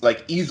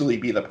to easily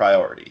be the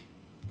priority.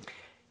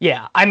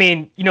 Yeah, I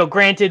mean,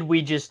 granted,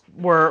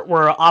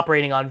 we're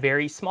operating on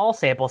very small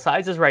sample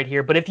sizes right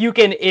here, but if you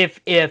can,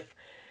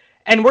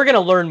 and we're going to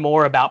learn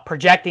more about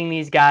projecting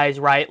these guys,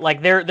 right?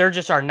 There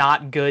just are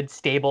not good,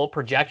 stable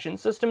projection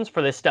systems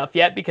for this stuff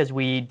yet, because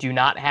we do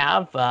not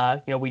have,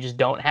 we just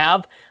don't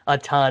have a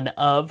ton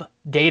of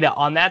data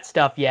on that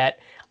stuff yet.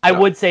 I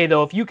would say,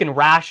 though, if you can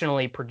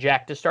rationally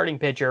project a starting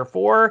pitcher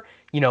for,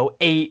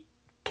 8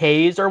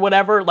 Ks or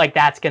whatever,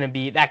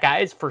 that guy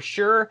is for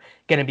sure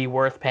going to be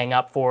worth paying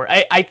up for.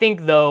 I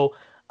think, though,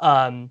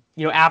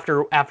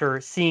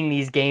 after seeing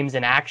these games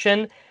in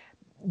action,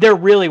 there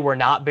really were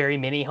not very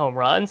many home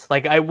runs.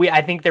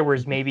 I think there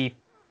was maybe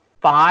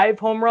 5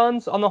 home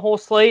runs on the whole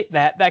slate.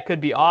 That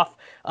could be off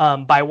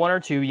by 1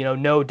 or 2,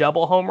 no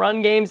double home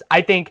run games.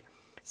 I think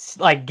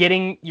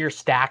getting your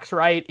stacks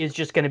right is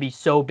just going to be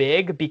so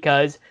big,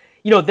 because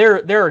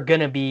there are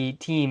going to be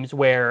teams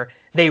where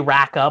they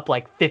rack up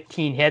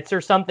 15 hits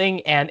or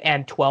something,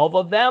 and 12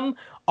 of them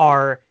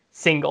are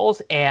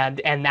singles,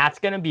 and that's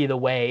going to be the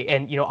way.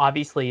 And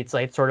obviously it's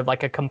sort of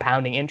like a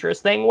compounding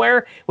interest thing,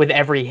 where with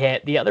every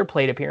hit, the other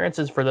plate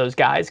appearances for those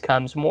guys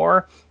becomes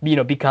more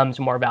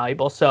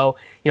valuable. So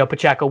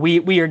Pacheco,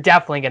 we are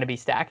definitely going to be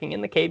stacking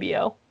in the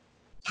KBO.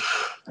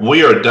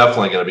 We are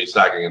definitely going to be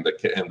stacking in the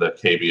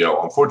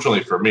KBO.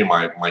 Unfortunately for me,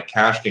 my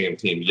cash game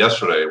team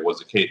yesterday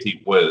was a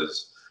KT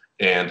Wiz,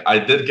 and I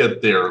did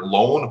get their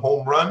lone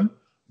home run,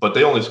 but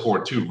they only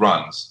scored 2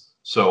 runs.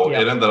 So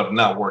It ended up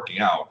not working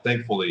out.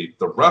 Thankfully,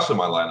 the rest of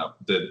my lineup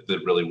did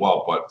really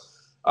well.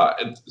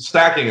 But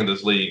stacking in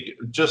this league,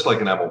 just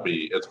like in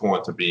MLB, it's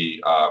going to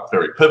be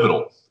very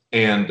pivotal.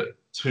 And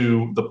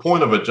to the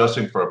point of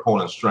adjusting for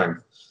opponent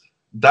strength,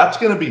 that's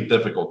going to be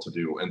difficult to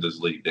do in this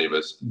league,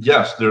 Davis.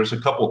 Yes, there's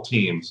a couple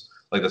teams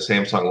like the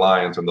Samsung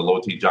Lions and the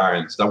Lottie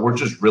Giants that were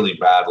just really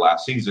bad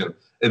last season.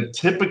 And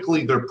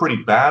typically they're pretty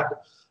bad.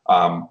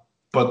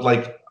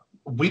 But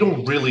we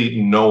don't really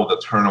know the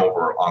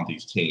turnover on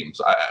these teams.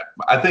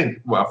 I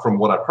think from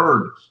what I've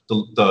heard,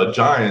 the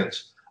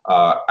Giants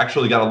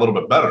actually got a little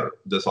bit better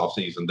this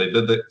offseason. They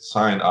did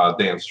sign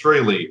Dan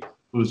Straley,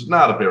 who's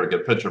not a very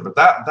good pitcher, but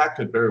that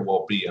could very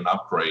well be an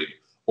upgrade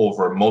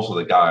over most of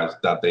the guys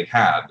that they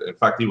had. In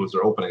fact, he was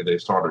their opening day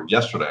starter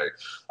yesterday.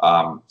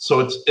 So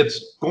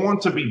it's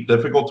going to be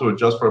difficult to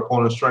adjust for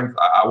opponent strength.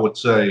 I would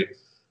say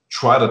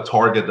try to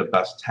target the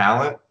best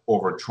talent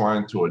over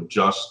trying to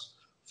adjust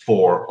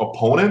for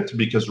opponent,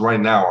 because right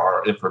now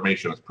our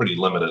information is pretty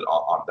limited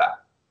on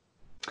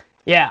that.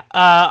 Yeah.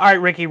 All right,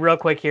 Ricky, real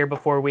quick here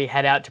before we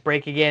head out to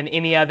break again.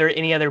 Any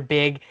other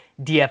big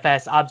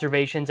DFS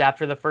observations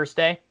after the first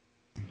day?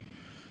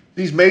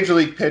 These major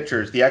league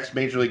pitchers, the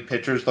ex-major league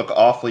pitchers, look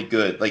awfully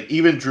good. Like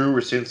even Drew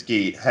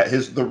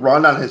Rosinski, the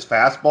run on his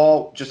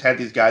fastball just had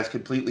these guys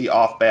completely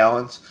off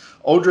balance.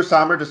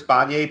 Odrisamer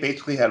Despaigne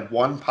basically had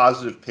one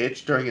positive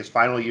pitch during his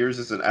final years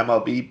as an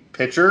MLB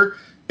pitcher.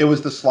 It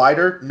was the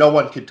slider. No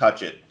one could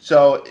touch it.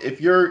 So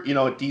if you're,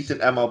 a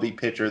decent MLB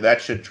pitcher,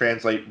 that should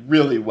translate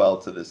really well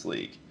to this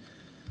league.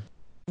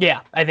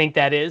 Yeah, I think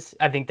that is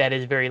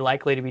very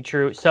likely to be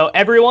true. So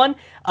everyone,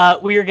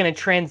 we are going to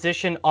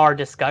transition our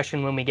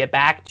discussion when we get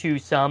back to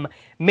some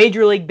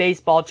Major League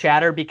Baseball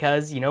chatter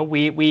because,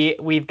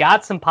 we've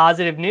got some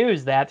positive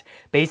news that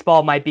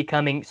baseball might be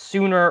coming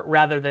sooner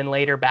rather than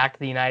later back to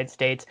the United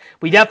States.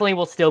 We definitely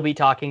will still be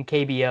talking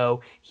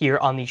KBO here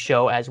on the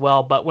show as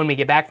well. But when we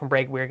get back from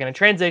break, we're going to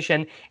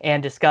transition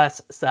and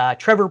discuss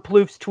Trevor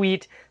Plouffe's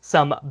tweet,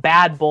 some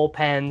bad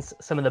bullpens,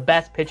 some of the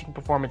best pitching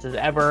performances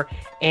ever,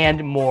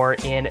 and more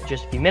in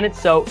just a few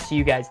minutes. So see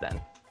you guys then.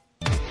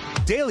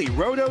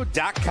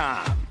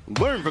 DailyRoto.com.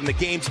 Learn from the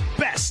game's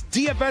best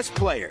DFS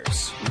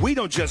players. We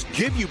don't just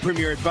give you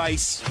premier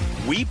advice,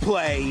 we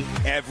play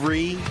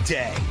every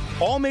day.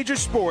 All major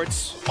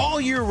sports,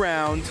 all year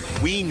round,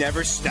 we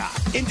never stop.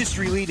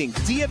 Industry-leading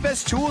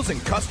DFS tools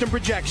and custom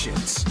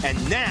projections. And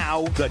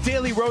now, the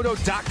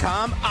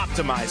DailyRoto.com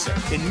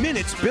Optimizer. In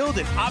minutes, build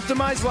and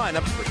optimize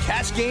lineups for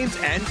cash games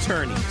and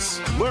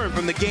tourneys. Learn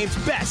from the game's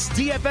best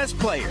DFS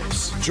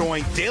players.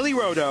 Join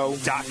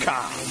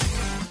DailyRoto.com.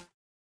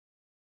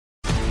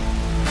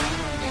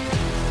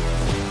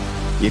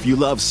 If you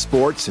love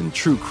sports and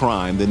true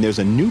crime, then there's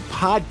a new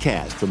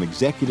podcast from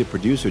executive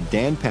producer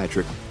Dan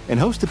Patrick and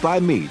hosted by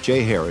me,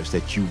 Jay Harris,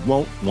 that you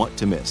won't want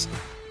to miss.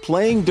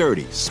 Playing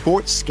Dirty: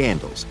 Sports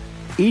Scandals.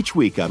 Each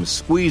week, I'm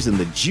squeezing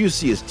the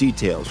juiciest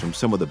details from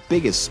some of the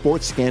biggest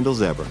sports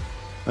scandals ever.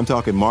 I'm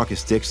talking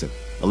Marcus Dixon,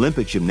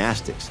 Olympic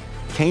gymnastics,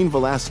 Cain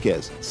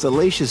Velasquez,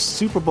 salacious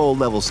Super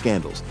Bowl-level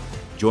scandals.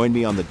 Join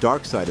me on the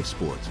dark side of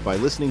sports by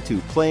listening to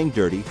Playing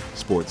Dirty: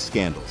 Sports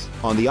Scandals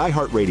on the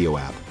iHeartRadio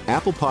app,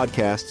 Apple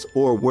Podcasts,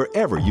 or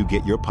wherever you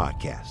get your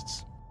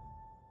podcasts.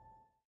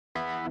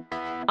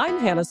 I'm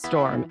Hannah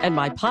Storm, and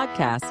my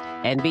podcast,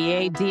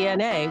 NBA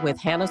DNA with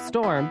Hannah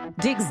Storm,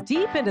 digs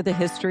deep into the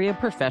history of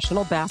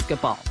professional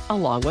basketball,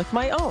 along with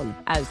my own,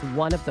 as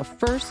one of the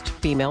first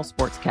female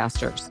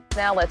sportscasters.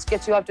 Now let's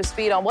get you up to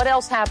speed on what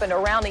else happened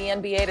around the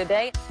NBA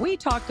today. We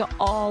talk to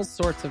all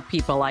sorts of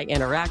people I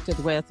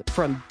interacted with,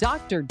 from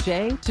Dr.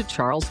 J to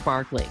Charles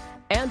Barkley,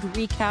 and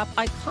recap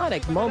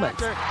iconic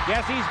moments.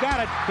 Yes, he's got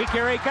it.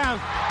 Here he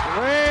comes.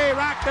 Way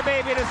rock the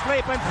baby to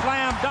sleep and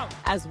slam dunk.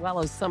 As well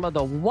as some of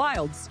the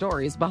wild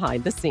stories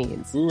behind the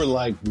scenes. We were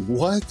like,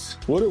 what?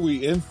 What are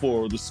we in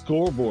for? The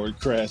scoreboard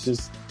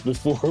crashes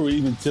before we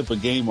even tip a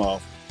game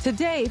off.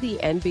 Today, the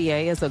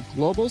NBA is a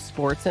global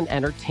sports and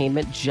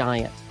entertainment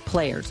giant.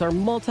 Players are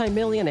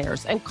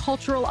multimillionaires and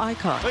cultural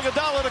icons.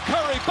 Iguodala to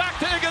Curry, back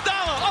to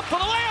Iguodala, up for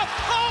the layup.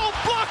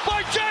 Oh, blocked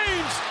by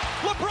James.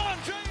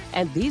 LeBron James.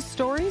 And these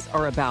stories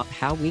are about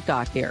how we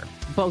got here,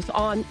 both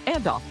on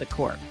and off the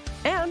court.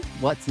 And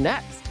what's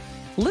next?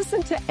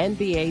 Listen to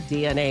NBA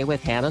DNA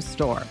with Hannah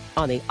Storm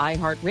on the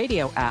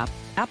iHeartRadio app,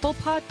 Apple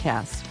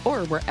Podcasts,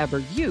 or wherever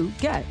you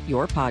get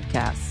your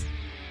podcasts.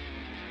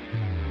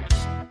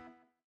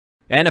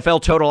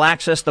 NFL Total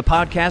Access, the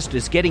podcast,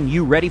 is getting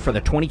you ready for the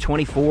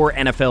 2024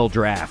 NFL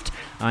Draft.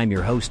 I'm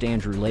your host,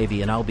 Andrew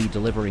Levy, and I'll be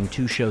delivering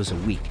 2 shows a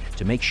week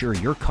to make sure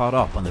you're caught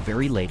up on the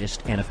very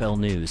latest NFL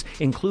news,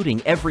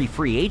 including every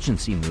free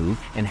agency move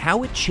and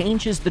how it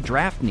changes the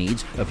draft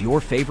needs of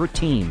your favorite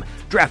team.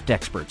 Draft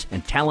experts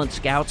and talent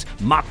scouts,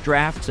 mock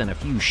drafts, and a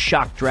few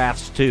shock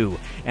drafts, too.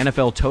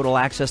 NFL Total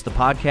Access, the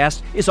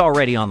podcast, is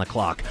already on the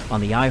clock on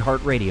the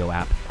iHeartRadio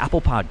app,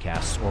 Apple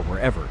Podcasts, or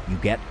wherever you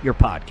get your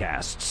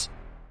podcasts.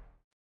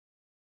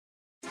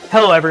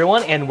 Hello,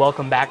 everyone, and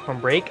welcome back from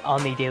break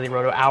on the Daily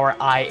Roto Hour.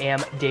 I am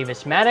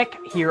Davis Maddock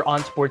here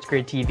on Sports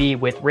Grid TV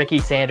with Ricky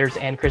Sanders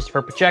and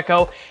Christopher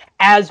Pacheco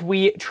as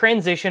we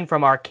transition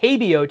from our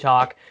KBO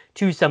talk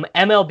to some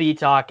MLB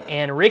talk.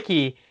 And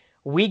Ricky,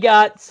 we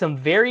got some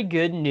very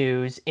good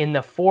news in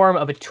the form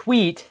of a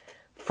tweet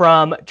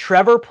from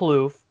Trevor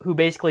Plouffe, who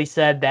basically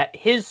said that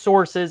his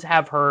sources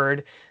have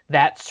heard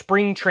that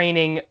spring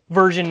training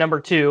version number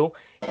 2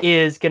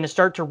 is going to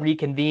start to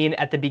reconvene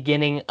at the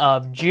beginning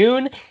of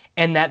June,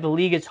 and that the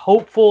league is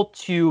hopeful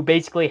to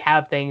basically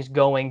have things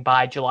going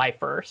by July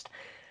 1st.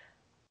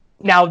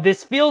 Now,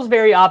 this feels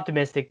very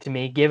optimistic to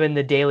me, given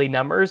the daily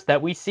numbers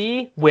that we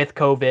see with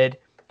COVID.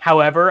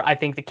 However, I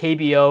think the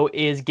KBO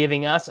is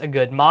giving us a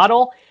good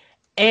model.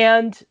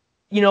 And,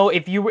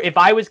 if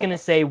I was going to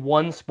say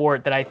one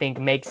sport that I think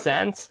makes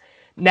sense,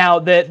 now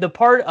the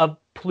part of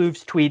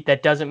Plouffe's tweet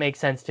that doesn't make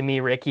sense to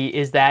me, Ricky,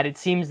 is that it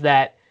seems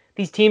that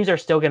these teams are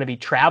still going to be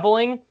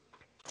traveling.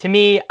 To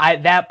me,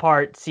 that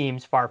part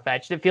seems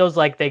far-fetched. It feels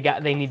like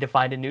they need to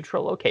find a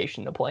neutral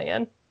location to play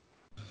in.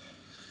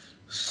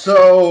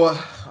 So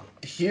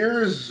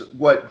here's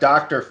what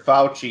Dr.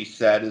 Fauci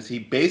said. Is he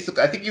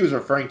basically, I think he was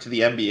referring to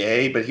the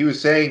NBA, but he was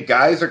saying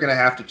guys are going to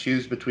have to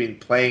choose between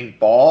playing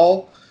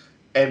ball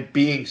and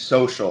being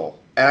social.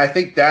 And I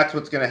think that's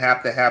what's going to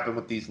happen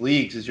with these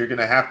leagues is you're going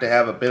to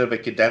have a bit of a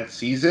condensed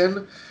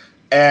season.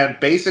 And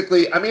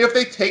basically, I mean, if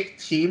they take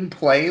team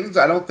planes,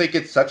 I don't think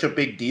it's such a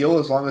big deal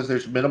as long as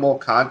there's minimal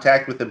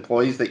contact with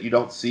employees that you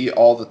don't see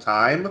all the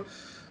time.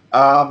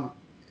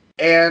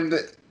 And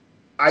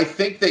I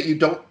think that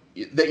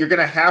you're going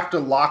to have to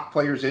lock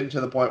players in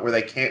to the point where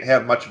they can't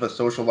have much of a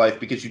social life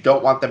because you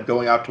don't want them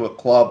going out to a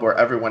club where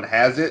everyone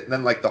has it and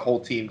then like the whole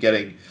team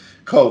getting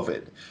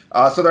COVID.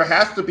 So there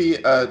has to be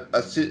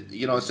a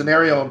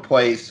scenario in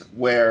place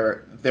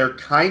where they're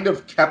kind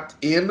of kept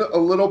in a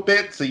little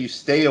bit so you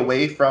stay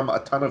away from a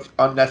ton of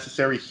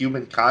unnecessary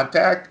human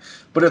contact.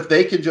 But if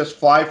they can just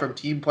fly from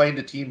team plane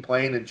to team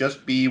plane and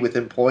just be with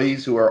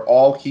employees who are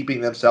all keeping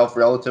themselves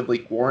relatively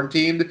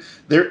quarantined,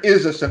 there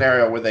is a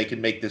scenario where they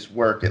can make this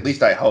work. At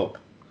least I hope.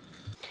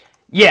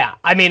 Yeah,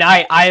 I mean,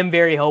 I am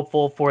very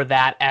hopeful for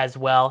that as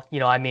well. You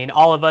know, I mean,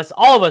 all of us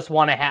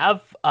want to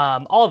have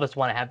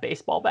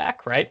baseball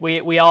back, right?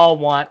 We all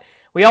want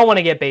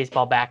to get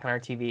baseball back on our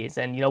TVs,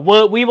 and you know,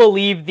 we will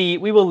leave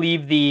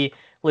the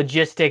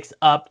logistics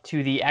up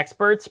to the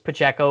experts,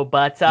 Pacheco.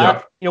 But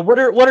you know,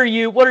 what are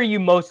you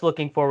most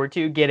looking forward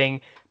to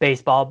getting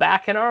baseball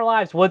back in our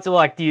lives? What's it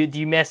like? Do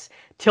you miss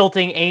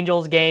tilting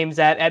Angels games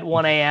at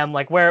 1 a.m.?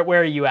 Like where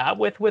are you at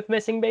with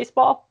missing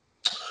baseball?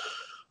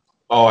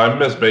 Oh, I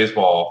miss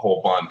baseball a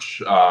whole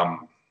bunch.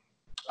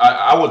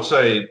 I would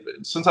say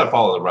since I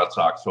follow the Red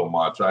Sox so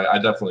much, I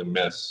definitely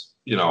miss,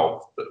 you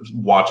know,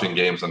 watching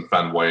games in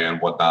Fenway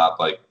and whatnot.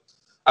 Like,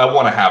 I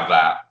want to have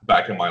that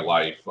back in my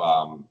life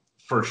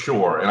for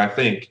sure. And I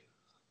think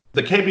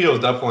the KBO is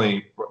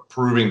definitely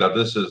proving that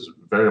this is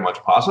very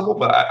much possible.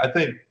 But I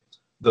think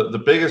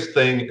the biggest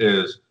thing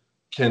is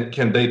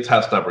can they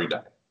test every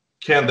day?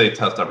 Can they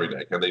test every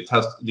day? Can they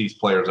test these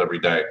players every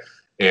day?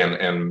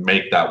 And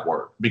make that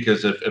work.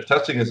 Because if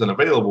testing isn't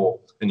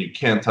available and you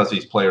can't test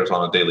these players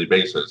on a daily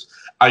basis,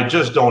 I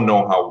just don't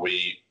know how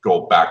we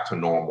go back to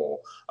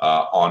normal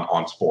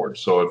on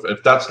sports. So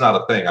if that's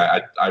not a thing,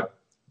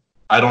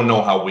 I don't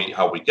know how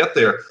we get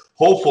there.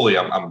 Hopefully,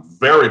 I'm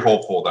very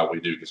hopeful that we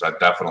do because I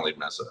definitely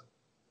miss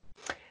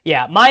it.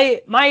 Yeah,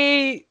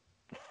 my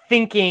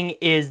thinking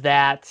is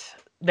that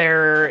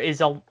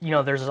there's a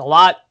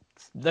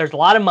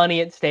lot of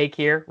money at stake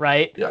here,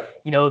 right? Yeah.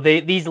 You know,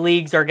 these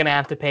leagues are going to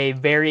have to pay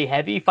very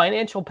heavy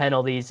financial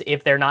penalties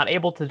if they're not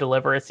able to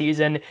deliver a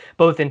season,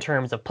 both in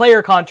terms of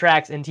player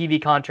contracts and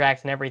TV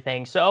contracts and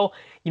everything. So,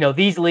 you know,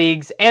 these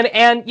leagues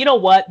and you know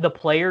what, the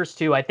players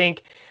too. I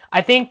think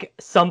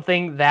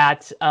something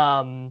that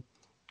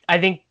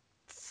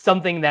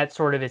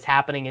sort of is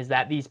happening is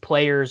that these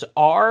players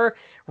are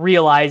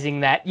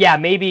realizing that, yeah,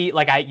 maybe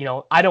like I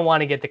don't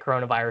want to get the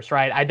coronavirus,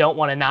 right? I don't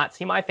want to not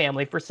see my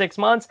family for 6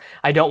 months.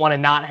 I don't want to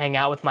not hang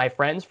out with my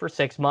friends for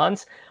 6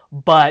 months,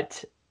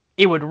 but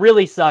it would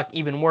really suck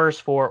even worse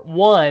for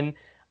one,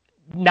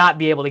 not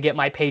be able to get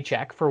my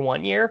paycheck for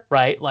 1 year,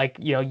 right? Like,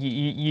 you know,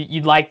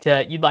 you'd like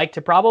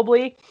to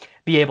probably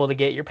be able to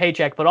get your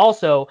paycheck, but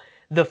also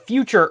the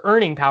future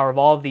earning power of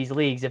all of these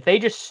leagues, if they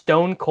just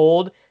stone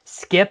cold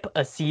skip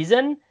a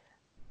season,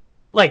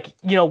 like,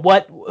 you know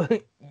what,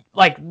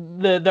 like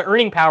the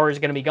earning power is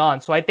going to be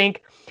gone. So I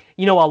think,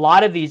 you know, a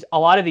lot of these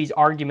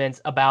arguments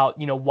about,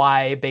 you know,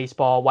 why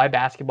baseball, why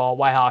basketball,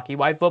 why hockey,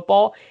 why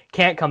football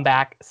can't come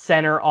back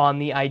center on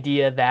the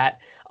idea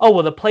that, oh,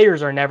 well, the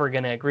players are never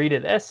going to agree to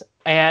this.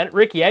 And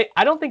Ricky,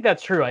 I don't think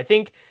that's true. I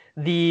think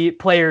the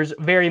players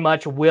very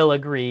much will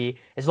agree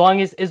as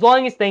long as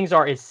things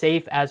are as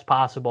safe as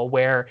possible,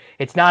 where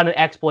it's not an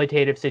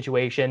exploitative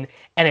situation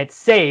and it's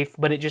safe,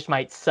 but it just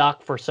might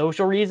suck for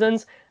social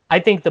reasons. I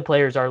think the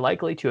players are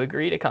likely to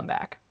agree to come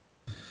back.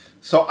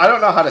 So I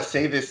don't know how to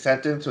say this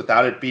sentence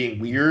without it being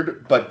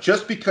weird, but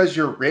just because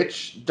you're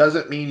rich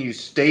doesn't mean you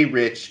stay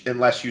rich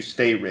unless you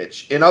stay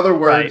rich. In other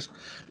words,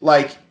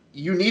 like,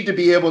 you need to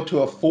be able to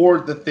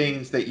afford the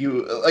things that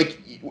you like.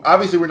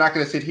 Obviously, we're not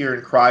going to sit here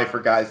and cry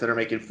for guys that are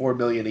making $4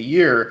 million a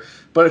year.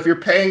 But if you're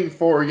paying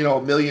for, you know,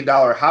 $1 million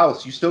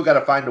house, you still got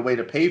to find a way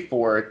to pay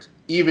for it,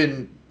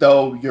 even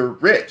though you're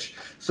rich.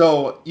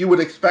 So you would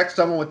expect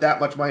someone with that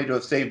much money to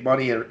have saved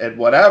money and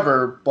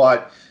whatever.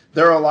 But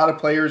there are a lot of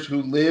players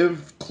who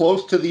live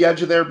close to the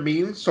edge of their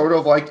means, sort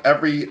of like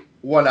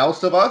everyone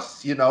else of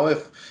us. You know,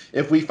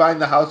 if we find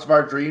the house of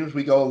our dreams,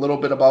 we go a little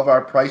bit above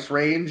our price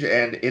range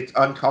and it's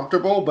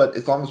uncomfortable, but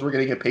as long as we're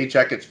getting a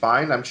paycheck, it's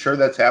fine. I'm sure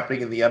that's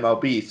happening in the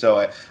MLB.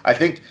 So I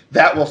think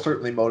that will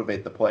certainly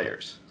motivate the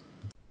players.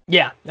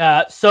 Yeah.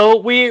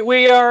 So we're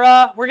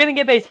going to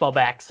get baseball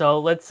back. So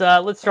let's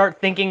start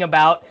thinking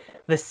about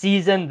the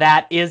season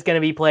that is going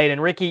to be played.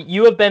 And Ricky,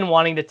 you have been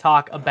wanting to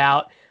talk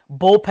about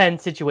bullpen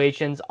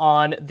situations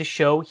on the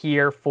show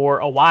here for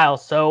a while.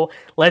 So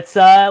let's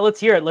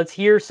hear it. Let's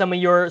hear some of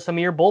your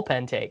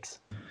bullpen takes.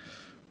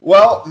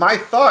 Well, my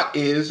thought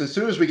is as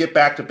soon as we get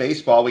back to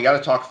baseball, we got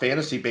to talk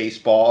fantasy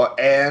baseball.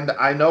 And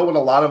I know what a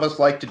lot of us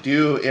like to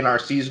do in our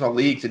seasonal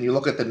leagues. And you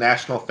look at the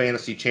National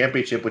Fantasy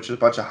Championship, which is a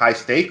bunch of high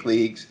stake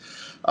leagues.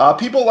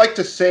 People like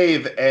to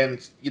save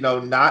and,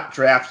 not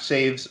draft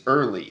saves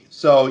early.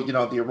 So, the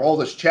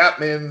Aroldis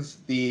Chapmans,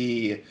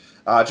 the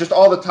just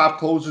all the top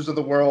closers of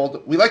the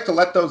world, we like to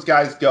let those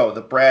guys go,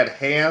 the Brad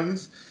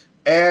Hands.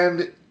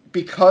 And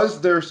because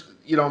there's,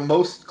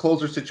 most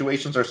closer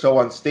situations are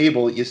so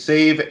unstable, you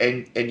save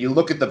and you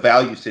look at the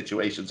value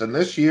situations. And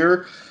this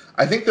year,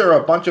 I think there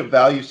are a bunch of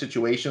value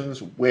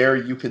situations where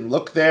you can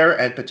look there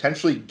and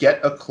potentially get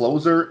a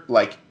closer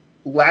like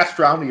last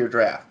round of your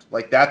draft.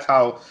 Like that's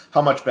how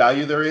much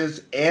value there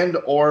is, and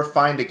or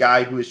find a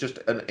guy who is just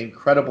an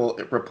incredible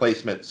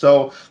replacement.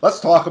 So let's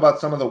talk about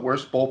some of the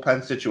worst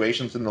bullpen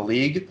situations in the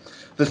league.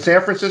 The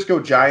San Francisco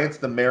Giants,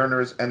 the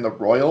Mariners, and the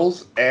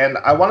Royals. And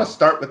I want to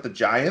start with the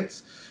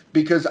Giants,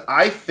 because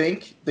I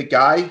think the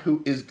guy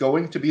who is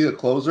going to be the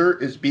closer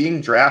is being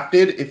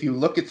drafted, if you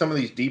look at some of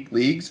these deep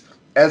leagues,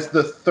 as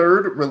the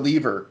third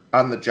reliever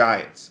on the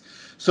Giants.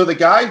 So the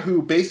guy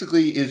who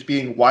basically is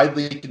being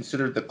widely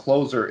considered the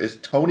closer is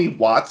Tony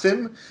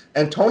Watson.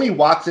 And Tony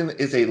Watson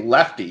is a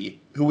lefty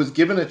who was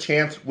given a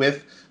chance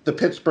with the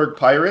Pittsburgh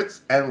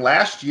Pirates. And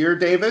last year,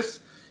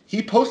 Davis,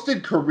 he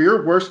posted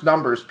career worst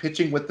numbers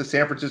pitching with the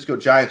San Francisco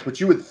Giants, which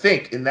you would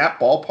think in that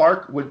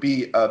ballpark would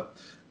be a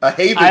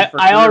haven for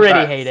I already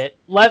bats. hate it.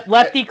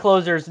 Lefty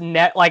closers,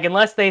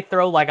 unless they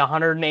throw like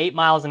 108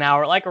 miles an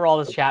hour, like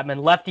Aroldis Chapman,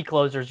 lefty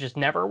closers just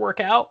never work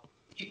out.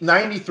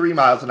 93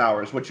 miles an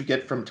hour is what you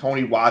get from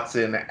Tony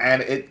Watson,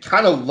 and it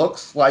kind of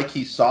looks like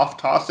he's soft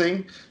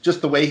tossing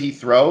just the way he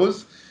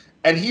throws.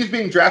 And he's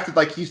being drafted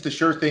like he's the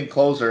sure thing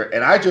closer,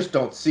 and I just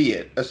don't see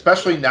it,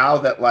 especially now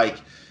that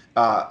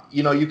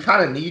you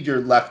kind of need your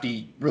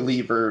lefty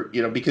reliever,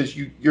 because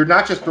you're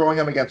not just throwing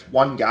him against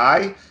one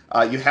guy.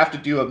 You have to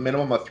do a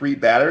minimum of 3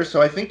 batters.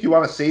 So I think you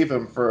want to save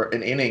him for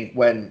an inning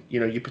when,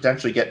 you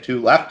potentially get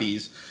 2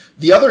 lefties.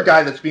 The other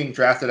guy that's being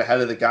drafted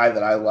ahead of the guy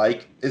that I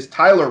like is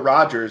Tyler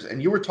Rogers.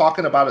 And you were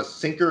talking about a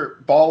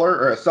sinker baller,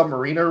 or a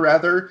submariner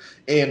rather,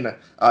 in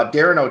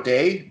Darren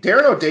O'Day.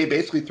 Darren O'Day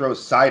basically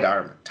throws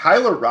sidearm.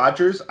 Tyler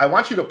Rogers, I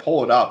want you to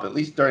pull it up, at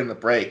least during the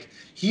break.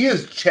 He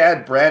is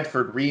Chad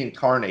Bradford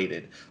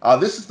reincarnated.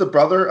 This is the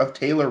brother of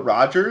Taylor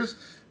Rogers,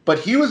 but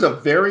he was a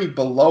very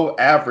below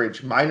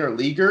average minor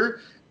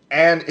leaguer.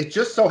 And it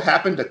just so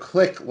happened to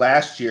click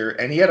last year,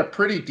 and he had a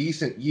pretty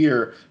decent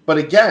year. But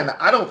again,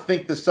 I don't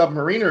think the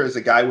Submariner is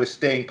a guy with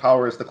staying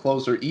power as the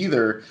closer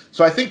either.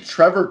 So I think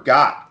Trevor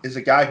Gott is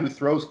a guy who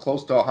throws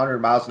close to 100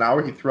 miles an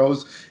hour. He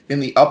throws in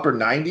the upper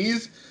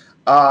 90s.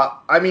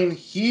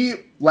 He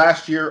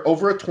last year,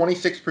 over a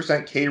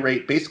 26% K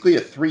rate, basically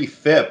a 3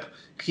 FIP.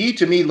 He,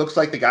 to me, looks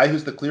like the guy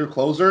who's the clear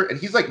closer, and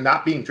he's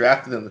not being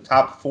drafted in the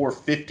top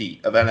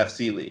 450 of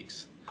NFC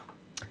leagues.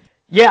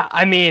 Yeah,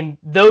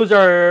 those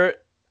are...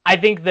 I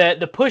think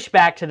the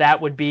pushback to that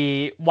would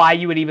be why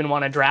you would even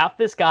want to draft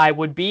this guy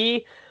would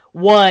be,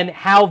 one,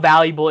 how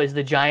valuable is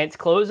the Giants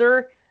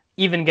closer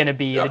even going to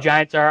be? Yeah. The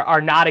Giants are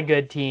not a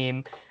good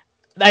team.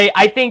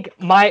 I think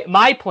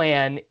my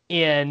plan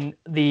in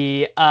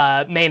the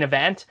main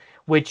event,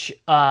 which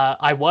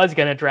I was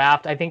going to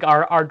draft, I think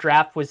our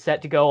draft was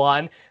set to go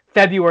on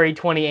February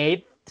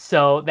 28th.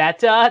 So March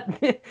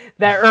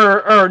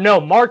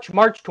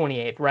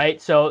 28th,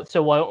 right? So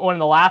one of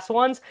the last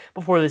ones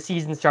before the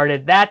season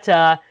started, that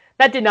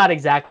did not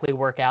exactly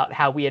work out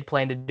how we had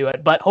planned to do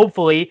it. But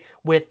hopefully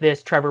with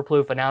this Trevor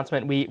Plouffe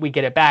announcement, we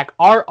get it back.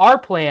 Our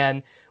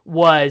plan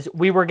was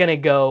we were going to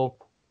go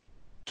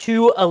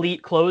 2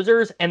 elite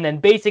closers and then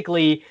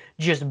basically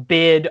just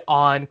bid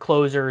on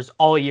closers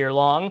all year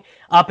long.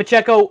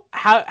 Pacheco,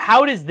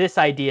 how does this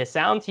idea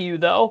sound to you,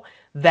 though,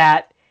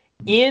 that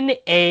in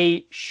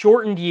a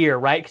shortened year,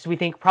 right? Because we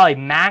think probably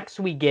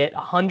max we get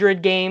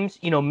 100 games.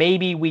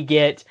 Maybe we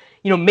get,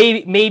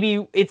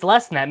 maybe it's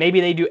less than that. Maybe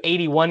they do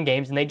 81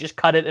 games and they just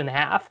cut it in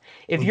half.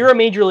 If you're a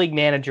major league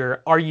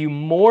manager, are you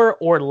more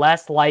or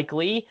less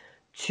likely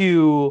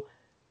to,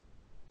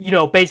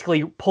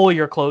 basically pull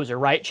your closer,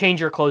 right?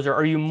 Change your closer.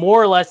 Are you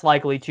more or less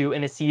likely to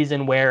in a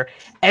season where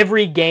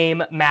every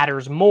game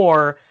matters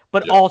more,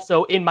 but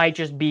also it might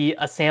just be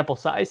a sample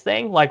size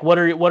thing? Like, what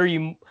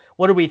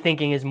are we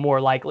thinking is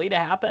more likely to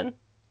happen?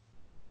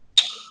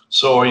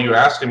 So are you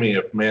asking me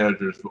if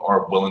managers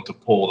are willing to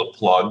pull the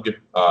plug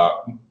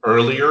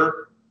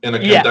earlier in a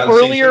condensed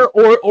earlier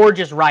season? or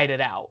just ride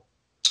it out?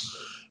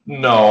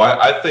 No,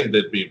 I think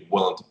they'd be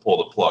willing to pull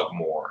the plug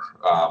more.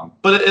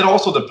 But it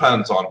also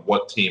depends on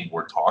what team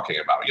we're talking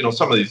about.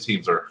 Some of these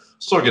teams are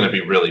still going to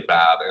be really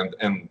bad,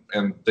 and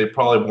they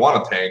probably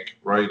want to tank,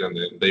 right? And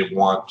they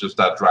want just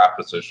that draft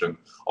position.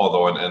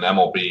 Although in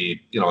MLB,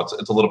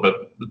 it's a little bit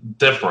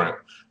different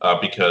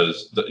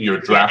because your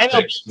draft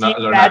picks they're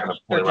not going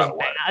to play right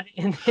away.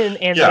 In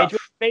Major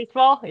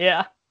Baseball,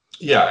 yeah.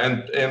 Yeah,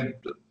 and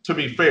to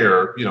be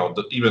fair,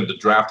 even the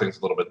drafting's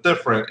a little bit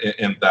different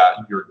in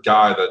that your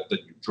guy that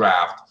you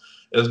draft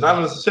is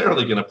not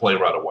necessarily going to play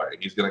right away.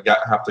 He's going to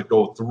have to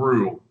go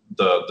through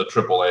the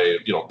AAA,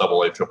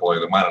 AA,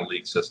 AAA, the minor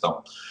league system.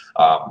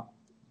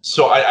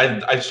 So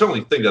I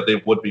certainly think that they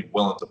would be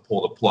willing to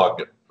pull the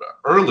plug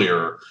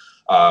earlier,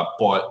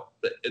 but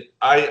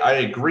I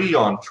agree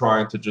on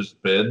trying to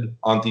just bid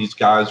on these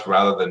guys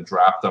rather than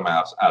draft them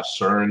as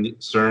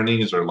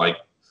Cernes or like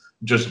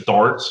just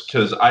darts,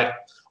 because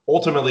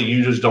ultimately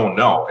you just don't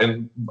know.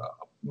 And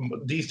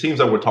these teams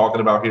that we're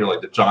talking about here,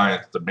 like the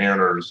Giants, the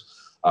Mariners,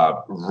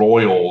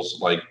 Royals,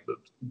 like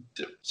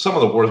some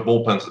of the worst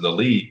bullpens in the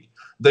league,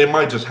 they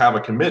might just have a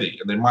committee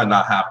and they might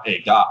not have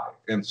a guy.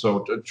 And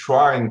so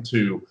trying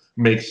to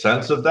make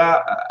sense of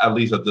that, at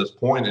least at this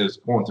point, is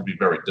going to be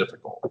very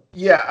difficult.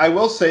 Yeah, I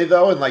will say,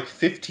 though, in like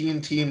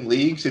 15-team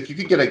leagues, if you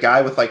could get a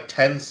guy with like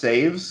 10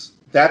 saves,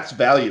 that's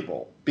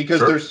valuable because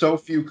there's so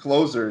few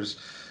closers.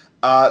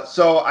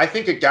 So I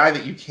think a guy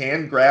that you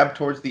can grab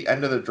towards the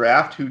end of the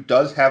draft who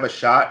does have a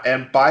shot,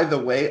 and by the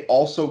way,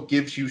 also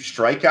gives you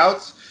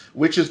strikeouts,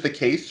 which is the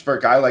case for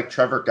a guy like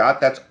Trevor Gott.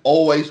 That's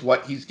always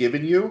what he's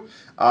given you.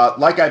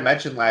 Like I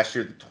mentioned last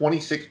year, the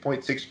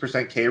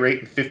 26.6% K rate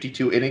in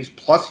 52 innings,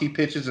 plus he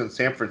pitches in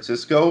San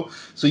Francisco.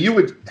 So you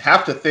would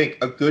have to think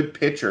a good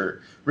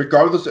pitcher,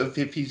 regardless of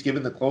if he's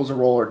given the closer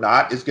role or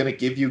not, is going to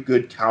give you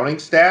good counting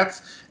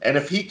stats. And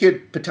if he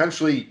could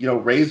potentially,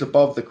 raise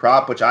above the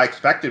crop, which I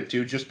expect him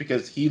to, just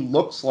because he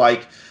looks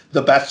like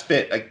the best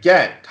fit.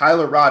 Again,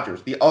 Tyler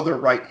Rogers, the other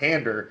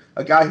right-hander,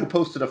 a guy who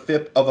posted a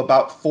FIP of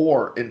about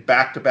 4 in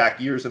back-to-back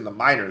years in the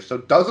minors. So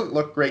doesn't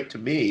look great to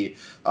me.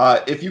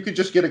 If you could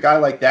just get a guy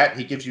like that and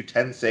he gives you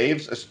 10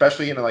 saves,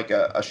 especially in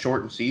a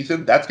shortened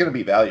season, that's going to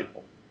be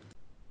valuable.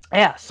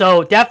 Yeah,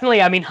 so definitely,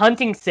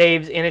 hunting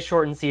saves in a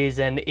shortened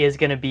season is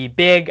going to be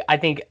big. I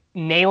think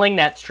nailing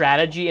that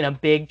strategy in a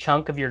big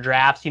chunk of your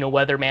drafts,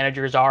 whether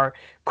managers are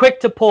quick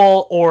to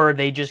pull or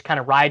they just kind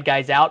of ride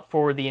guys out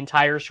for the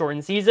entire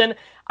shortened season,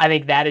 I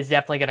think that is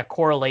definitely going to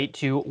correlate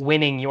to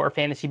winning your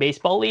fantasy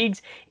baseball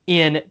leagues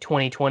in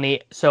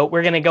 2020. So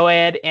we're going to go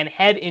ahead and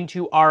head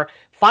into our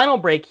final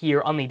break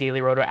here on the Daily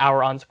Roto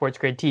Hour on Sports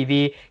Grid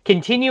TV,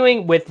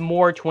 continuing with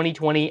more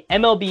 2020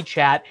 MLB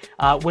chat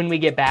when we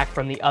get back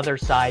from the other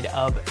side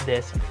of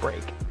this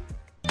break.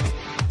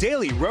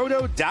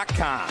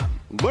 DailyRoto.com.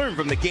 Learn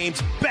from the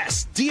game's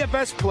best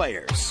DFS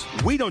players.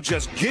 We don't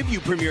just give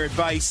you premier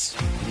advice,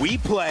 we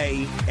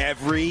play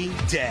every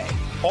day.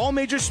 All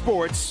major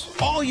sports,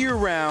 all year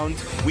round,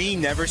 we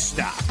never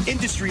stop.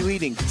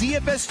 Industry-leading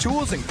DFS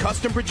tools and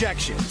custom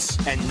projections.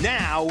 And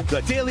now,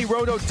 the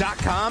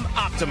DailyRoto.com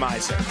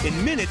Optimizer.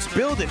 In minutes,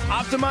 build and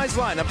optimize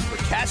lineups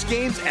for cash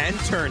games and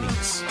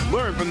tourneys.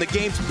 Learn from the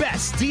game's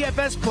best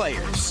DFS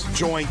players.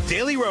 Join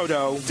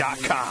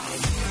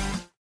DailyRoto.com.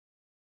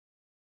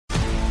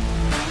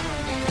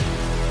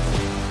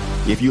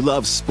 If you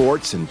love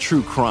sports and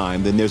true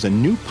crime, then there's a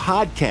new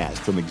podcast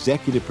from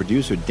executive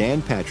producer Dan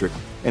Patrick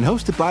and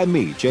hosted by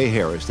me, Jay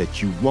Harris,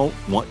 that you won't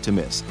want to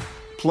miss.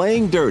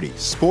 Playing Dirty: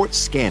 Sports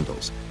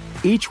Scandals.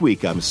 Each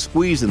week, I'm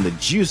squeezing the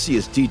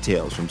juiciest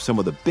details from some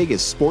of the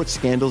biggest sports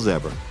scandals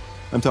ever.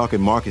 I'm talking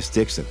Marcus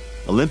Dixon,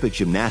 Olympic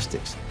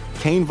gymnastics,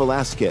 Cain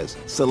Velasquez,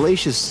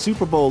 salacious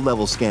Super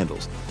Bowl-level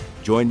scandals.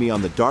 Join me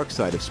on the dark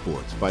side of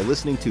sports by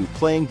listening to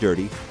Playing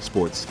Dirty: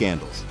 Sports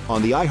Scandals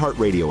on the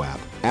iHeartRadio app,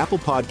 Apple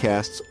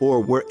Podcasts,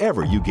 or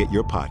wherever you get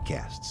your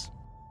podcasts.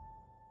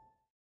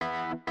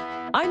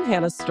 I'm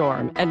Hannah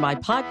Storm, and my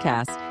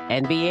podcast,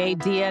 NBA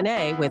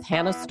DNA with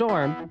Hannah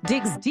Storm,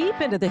 digs deep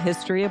into the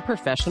history of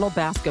professional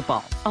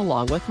basketball,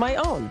 along with my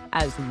own,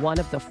 as one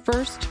of the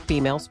first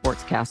female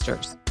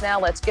sportscasters. Now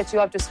let's get you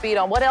up to speed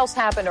on what else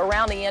happened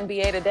around the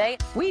NBA today.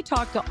 We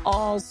talk to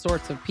all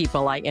sorts of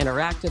people I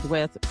interacted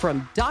with,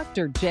 from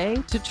Dr. J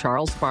to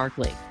Charles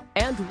Barkley,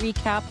 and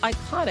recap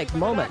iconic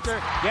moments.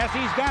 Yes,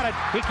 he's got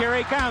it. Here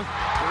he comes.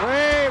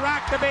 Way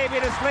rock the baby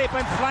to sleep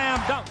and slam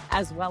dunk.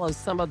 As well as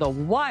some of the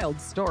wild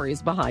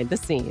stories behind the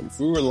scenes.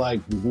 We were like,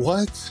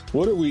 what?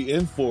 What are we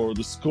in for?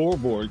 The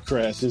scoreboard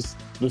crashes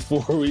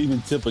before we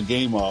even tip a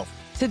game off.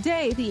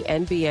 Today, the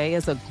NBA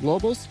is a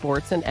global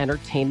sports and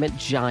entertainment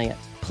giant.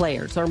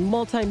 Players are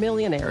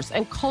multimillionaires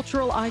and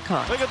cultural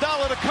icons.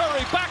 Iguodala to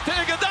Curry, back to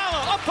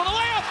Iguodala, up for the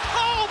layup.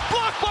 Oh,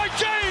 blocked by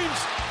James.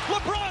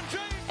 LeBron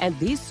James. And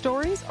these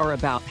stories are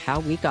about how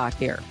we got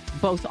here,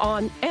 both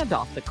on and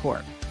off the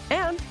court.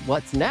 And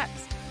what's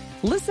next?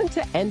 Listen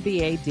to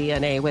NBA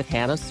DNA with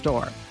Hannah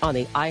Storm on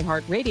the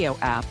iHeartRadio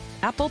app,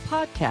 Apple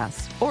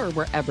Podcasts, or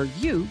wherever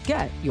you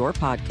get your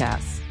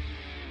podcasts.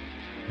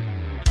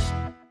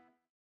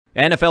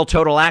 NFL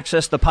Total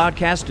Access, the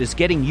podcast, is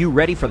getting you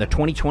ready for the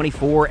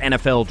 2024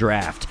 NFL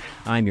Draft.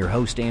 I'm your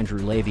host, Andrew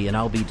Levy, and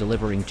I'll be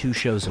delivering 2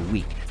 shows a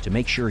week to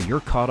make sure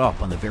you're caught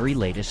up on the very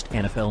latest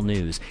NFL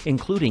news,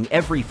 including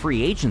every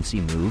free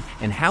agency move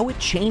and how it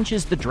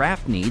changes the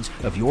draft needs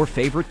of your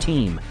favorite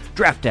team.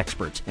 Draft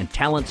experts and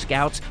talent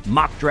scouts,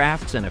 mock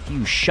drafts, and a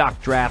few shock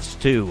drafts,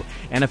 too.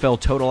 NFL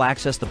Total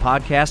Access, the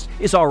podcast,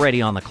 is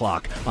already on the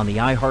clock on the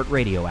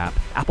iHeartRadio app,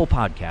 Apple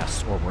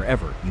Podcasts, or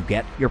wherever you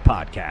get your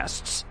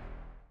podcasts.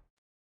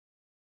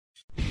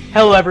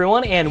 Hello,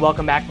 everyone, and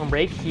welcome back from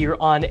break here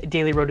on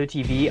Daily Roto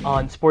TV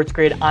on Sports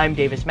Grid. I'm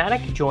Davis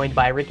Maddock, joined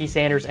by Ricky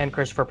Sanders and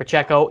Christopher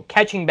Pacheco,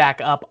 catching back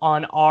up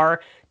on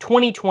our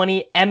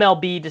 2020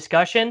 MLB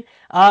discussion.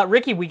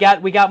 Ricky, we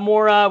got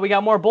more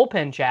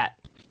bullpen chat.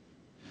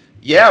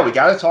 Yeah, we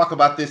got to talk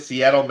about this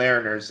Seattle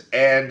Mariners,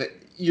 and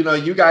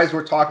you guys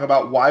were talking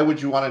about why would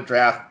you want to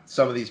draft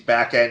some of these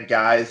back end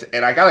guys,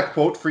 and I got a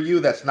quote for you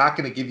that's not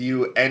going to give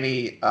you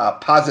any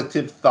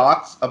positive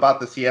thoughts about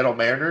the Seattle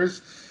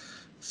Mariners.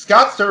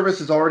 Scott Servais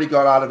has already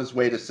gone out of his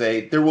way to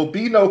say, there will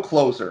be no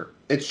closer.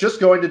 It's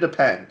just going to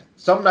depend.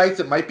 Some nights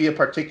it might be a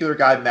particular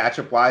guy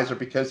matchup-wise or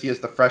because he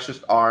has the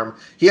freshest arm.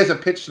 He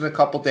hasn't pitched in a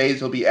couple days.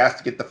 He'll be asked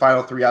to get the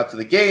final 3 outs of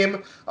the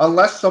game.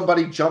 Unless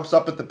somebody jumps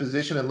up at the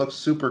position and looks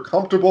super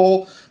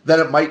comfortable, then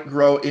it might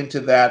grow into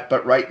that.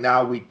 But right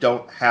now we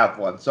don't have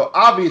one. So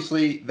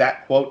obviously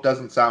that quote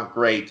doesn't sound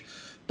great.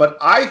 But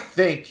I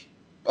think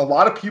a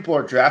lot of people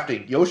are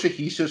drafting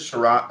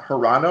Yoshihisa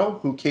Hirano,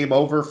 who came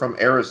over from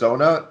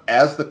Arizona,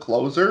 as the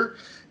closer.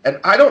 And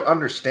I don't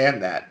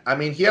understand that. I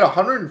mean, he had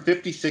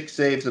 156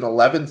 saves in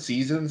 11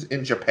 seasons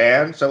in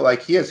Japan. So,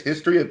 he has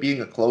history of being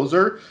a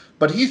closer.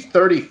 But he's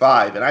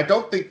 35, and I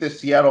don't think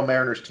this Seattle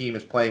Mariners team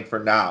is playing for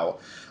now.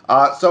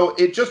 So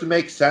it just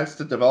makes sense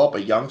to develop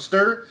a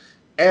youngster.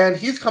 And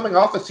he's coming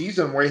off a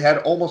season where he had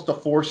almost a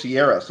 4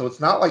 SIERA. So it's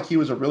not like he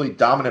was a really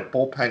dominant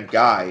bullpen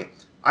guy.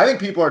 I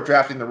think people are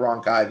drafting the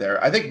wrong guy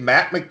there. I think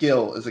Matt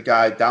McGill is a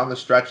guy down the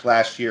stretch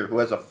last year who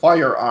has a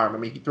firearm. I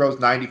mean, he throws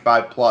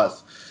 95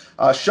 plus.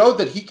 Showed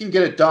that he can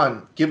get it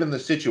done given the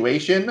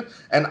situation.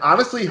 And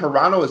honestly,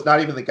 Hirano is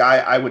not even the guy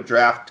I would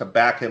draft to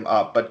back him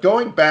up. But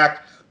going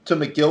back to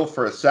McGill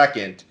for a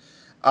second,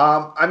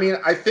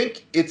 I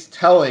think it's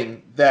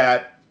telling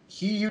that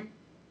he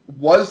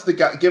was the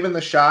guy given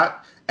the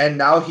shot and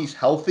now he's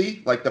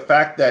healthy. Like the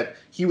fact that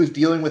he was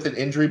dealing with an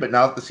injury, but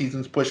now that the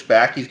season's pushed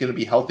back, he's going to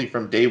be healthy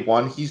from day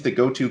one. He's the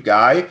go-to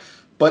guy.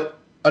 But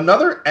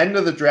another end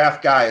of the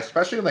draft guy,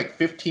 especially in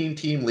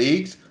 15-team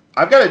leagues,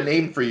 I've got a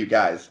name for you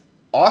guys.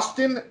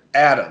 Austin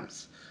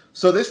Adams.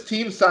 So this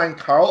team signed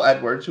Carl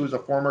Edwards, who was a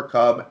former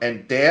Cub,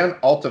 and Dan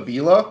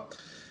Altavilla.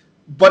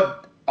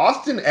 But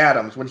Austin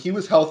Adams, when he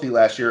was healthy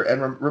last year,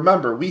 and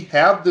remember, we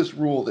have this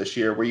rule this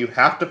year where you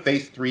have to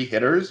face 3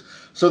 hitters.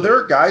 So there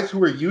are guys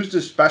who are used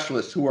as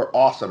specialists who are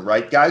awesome,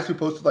 right? Guys who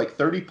posted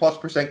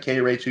 30+% K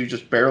rates who you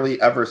just barely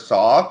ever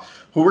saw,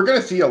 who we're going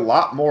to see a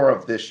lot more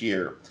of this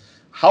year.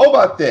 How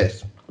about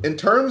this? In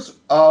terms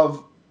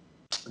of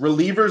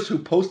relievers who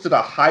posted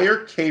a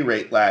higher K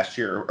rate last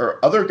year,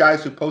 or other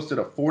guys who posted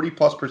a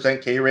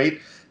 40+% K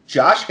rate,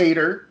 Josh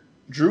Hader,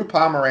 Drew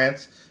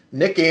Pomerantz,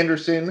 Nick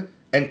Anderson,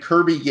 and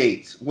Kirby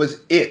Yates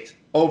was it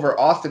over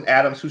Austin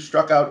Adams, who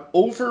struck out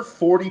over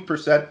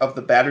 40% of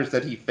the batters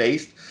that he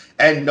faced,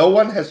 and no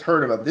one has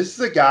heard of him. This is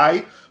a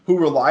guy who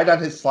relied on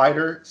his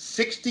slider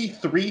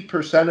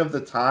 63% of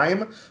the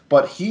time,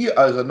 but he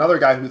is another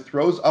guy who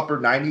throws upper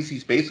 90s.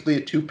 He's basically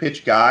a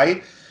 2-pitch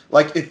guy.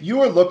 If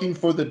you are looking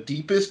for the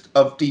deepest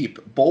of deep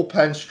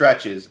bullpen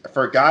stretches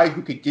for a guy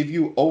who could give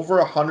you over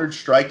 100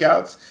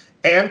 strikeouts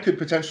and could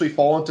potentially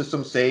fall into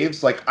some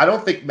saves, I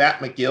don't think Matt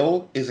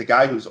McGill is a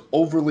guy who's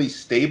overly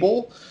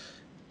stable.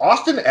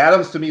 Austin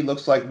Adams, to me,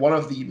 looks like one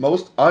of the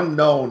most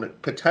unknown,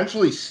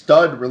 potentially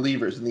stud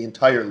relievers in the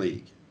entire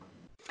league.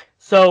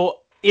 So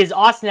is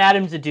Austin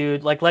Adams a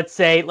dude? Let's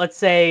say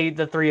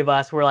the 3 of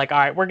us were all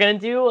right, we're going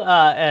to do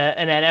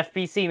an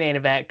NFBC main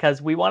event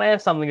because we want to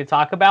have something to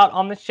talk about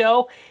on the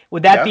show.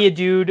 Would that be a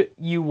dude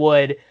you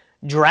would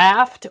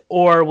draft,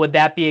 or would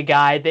that be a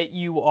guy that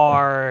you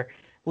are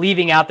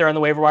leaving out there on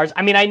the waiver wires?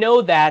 I mean, I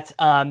know that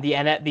the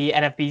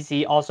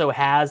NFBC also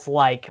has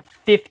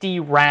 50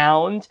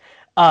 round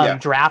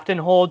draft and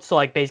hold,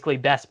 so basically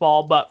best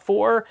ball, but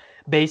for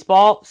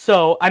baseball.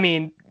 So I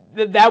mean,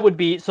 that would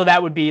be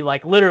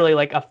literally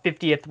a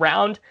 50th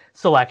round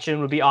selection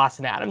would be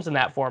Austin Adams in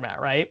that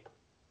format, right?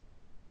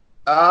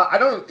 I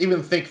don't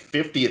even think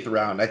 50th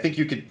round. I think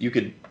you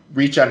could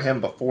reach on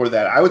him before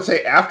that. I would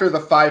say after the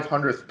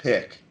 500th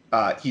pick,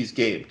 he's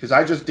game, because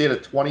I just did a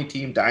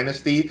 20-team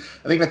dynasty.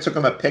 I think that took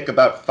him a pick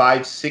about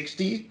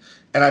 560,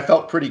 and I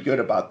felt pretty good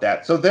about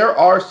that. So there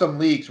are some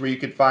leagues where you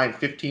could find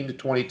 15 to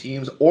 20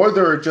 teams, or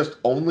there are just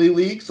only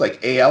leagues, like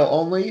AL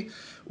only,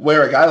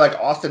 where a guy like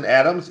Austin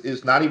Adams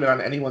is not even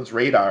on anyone's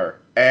radar.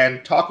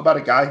 And talk about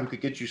a guy who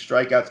could get you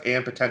strikeouts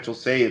and potential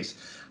saves.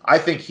 I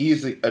think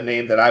he's a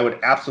name that I would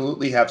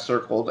absolutely have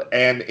circled.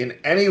 And in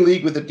any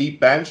league with a deep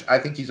bench, I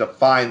think he's a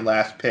fine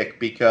last pick,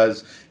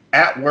 because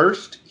at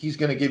worst, he's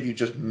going to give you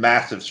just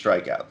massive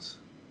strikeouts.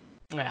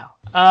 Yeah.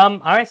 All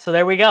right, so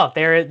there we go.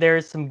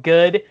 There's some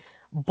good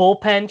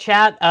bullpen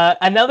chat.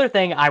 Another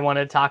thing I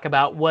wanted to talk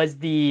about was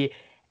the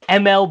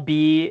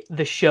MLB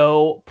The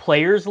Show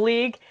Players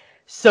League.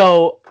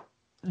 So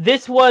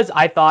this was,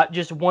 I thought,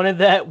 just one of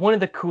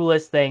the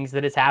coolest things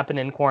that has happened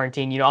in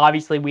quarantine.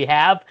 Obviously we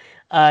have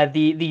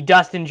the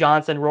Dustin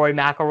Johnson, Rory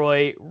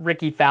McIlroy,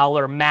 Ricky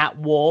Fowler, Matt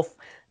Wolff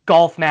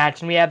golf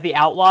match, and we have the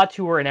Outlaw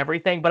Tour and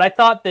everything. But I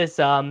thought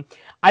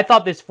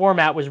this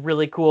format was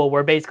really cool,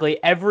 where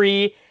basically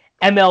every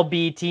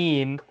MLB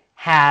team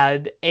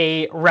had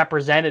a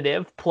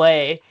representative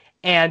play.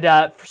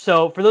 And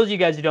so for those of you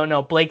guys who don't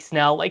know, Blake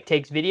Snell like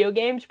takes video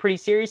games pretty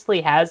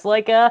seriously, has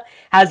like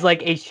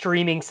a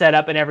streaming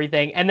setup and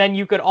everything. And then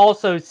you could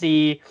also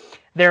see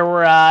there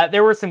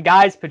were some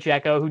guys,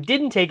 Pacheco, who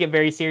didn't take it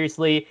very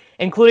seriously,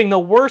 including the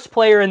worst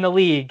player in the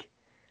league,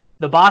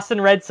 the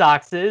Boston Red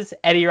Sox's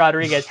Eddie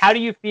Rodriguez. How do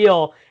you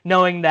feel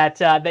knowing that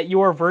that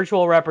your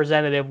virtual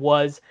representative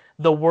was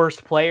the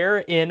worst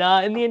player in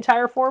the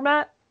entire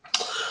format?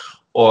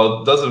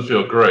 Well, it doesn't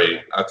feel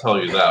great. I tell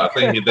you that.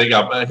 I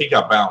think he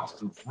got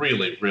bounced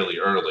really, really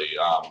early.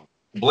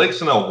 Blake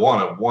Snell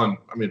won.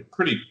 I mean,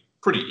 pretty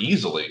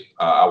easily.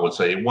 I would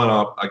say he went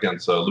up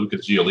against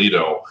Lucas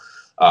Giolito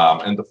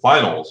in the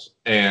finals,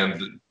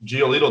 and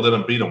Giolito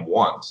didn't beat him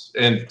once.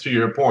 And to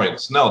your point,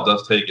 Snell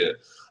does take it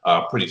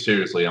pretty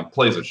seriously and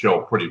plays the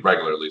show pretty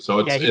regularly.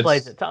 So he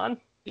plays a ton.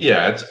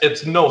 Yeah,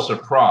 it's no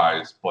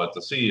surprise, but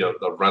to see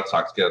the Red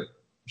Sox get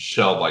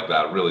shelled like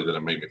that really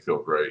didn't make me feel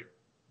great.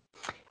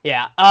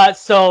 Yeah.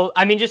 So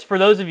I mean, just for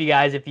those of you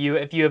guys, if you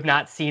have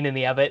not seen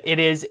any of it,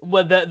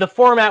 the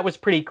format was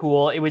pretty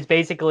cool. It was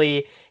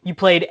basically you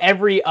played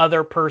every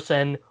other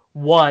person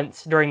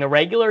once during the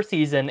regular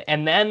season,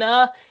 and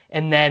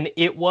then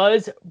it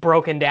was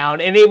broken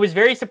down, and it was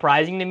very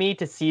surprising to me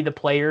to see the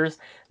players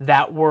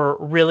that were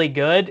really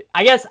good.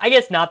 I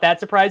guess not that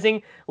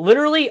surprising.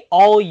 Literally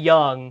all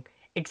young,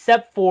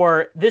 except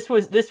for this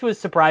was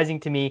surprising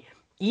to me.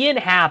 Ian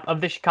Happ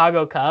of the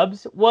Chicago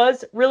Cubs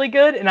was really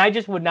good, and I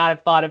just would not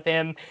have thought of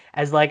him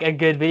as like a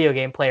good video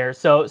game player.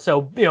 So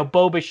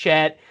Bo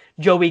Bichette,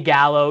 Joey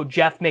Gallo,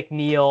 Jeff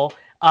McNeil,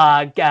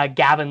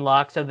 Gavin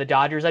Lux of the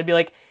Dodgers. I'd be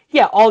like,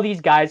 yeah, all these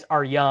guys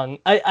are young.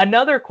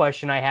 Another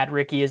question I had,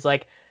 Ricky, is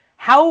like,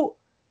 how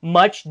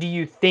much do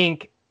you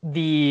think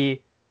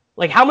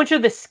how much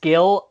of the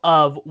skill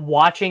of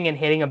watching and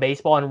hitting a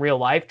baseball in real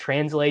life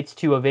translates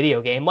to a video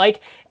game?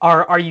 Like,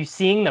 are you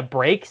seeing the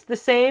breaks the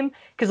same?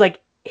 Because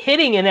like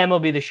hitting in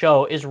MLB The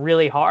Show is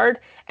really hard,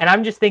 and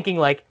I'm just thinking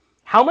like,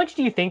 how much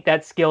do you think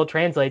that skill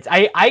translates?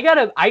 I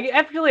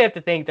actually have to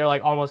think they're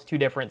like almost two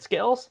different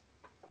skills.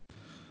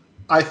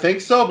 I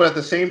think so, but at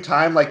the same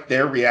time, like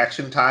their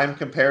reaction time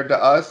compared to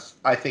us,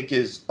 I think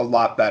is a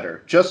lot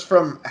better. Just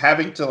from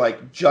having to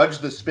like judge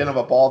the spin of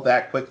a ball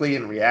that quickly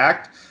and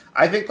react,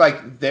 I think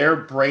like their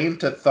brain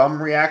to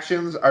thumb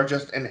reactions are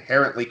just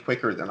inherently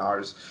quicker than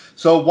ours.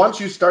 So once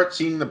you start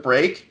seeing the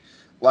break,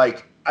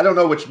 like I don't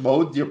know which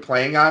mode you're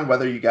playing on,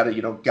 whether you got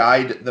to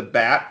guide the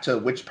bat to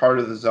which part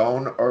of the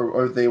zone, or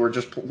were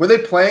they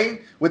playing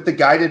with the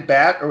guided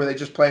bat, or were they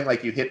just playing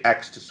like you hit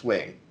X to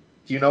swing?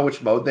 Do you know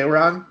which mode they were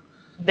on?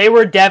 They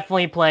were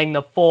definitely playing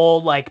the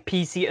full like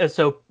PC.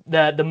 So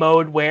the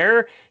mode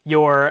where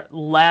your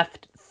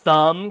left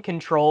thumb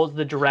controls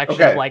the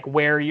direction of like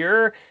where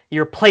your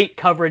plate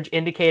coverage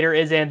indicator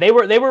is in. They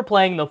were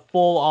playing the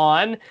full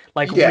on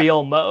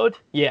real mode.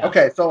 Yeah.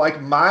 Okay, so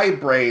like my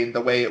brain,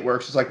 the way it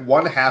works is like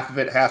one half of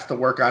it has to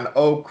work on,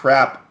 oh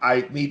crap,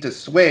 I need to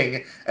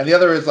swing, and the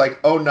other is like,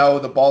 oh no,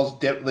 the ball's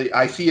dip.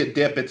 I see a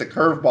dip. It's a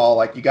curveball.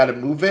 Like you got to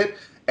move it.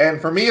 And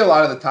for me, a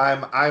lot of the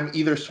time, I'm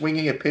either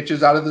swinging at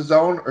pitches out of the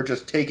zone or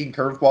just taking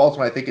curveballs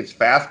when I think it's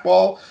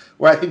fastball,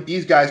 where I think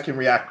these guys can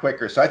react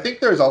quicker. So I think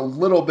there's a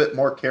little bit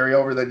more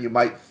carryover than you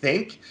might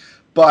think.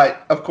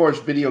 But, of course,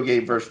 video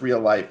game versus real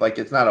life, like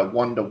it's not a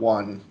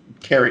one-to-one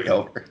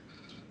carryover.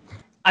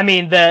 I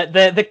mean,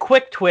 the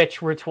quick twitch,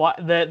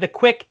 the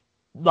quick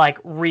like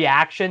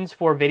reactions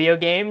for video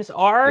games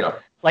are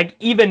like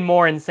even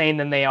more insane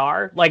than they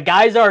are. Like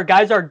guys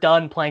are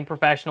done playing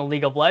professional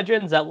League of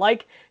Legends at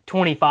like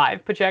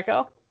 25,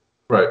 Pacheco.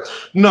 Right.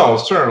 No,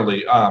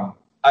 certainly.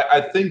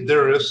 I think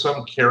there is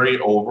some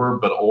carryover,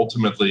 but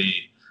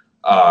ultimately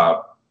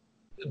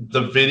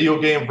the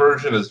video game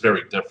version is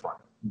very different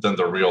than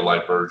the real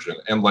life version.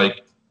 And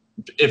like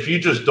if you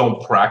just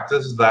don't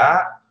practice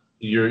that,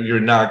 you're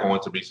not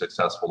going to be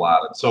successful at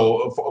it.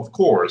 So of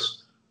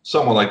course,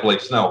 someone like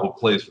Blake Snell, who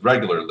plays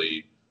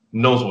regularly,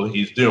 knows what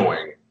he's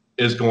doing,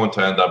 is going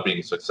to end up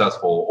being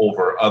successful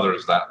over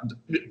others that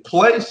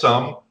play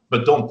some,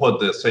 but don't put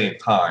the same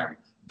time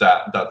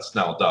that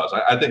Snell does.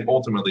 I think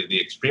ultimately the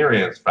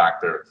experience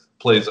factor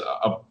plays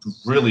a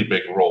really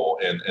big role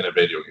in a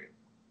video game.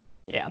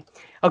 Yeah.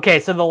 Okay,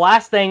 so the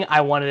last thing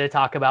I wanted to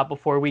talk about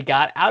before we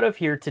got out of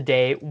here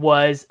today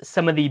was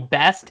some of the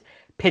best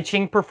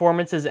pitching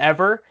performances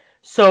ever.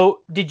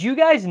 So did you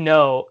guys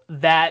know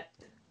that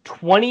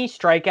 20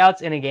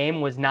 strikeouts in a game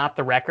was not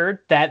the record,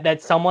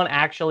 that someone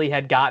actually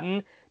had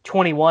gotten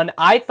 21?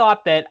 I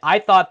thought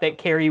that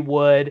Kerry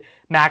Wood,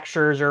 Max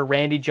Scherzer,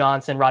 Randy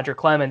Johnson, Roger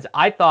Clemens,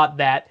 I thought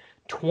that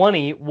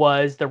 20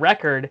 was the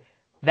record.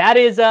 That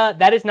is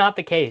not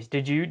the case.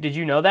 Did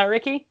you know that,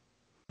 Ricky?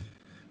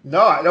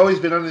 No, I'd always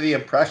been under the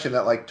impression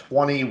that like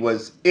 20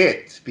 was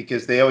it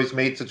because they always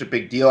made such a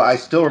big deal. I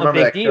still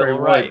remember that Kerry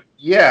Wood. Right.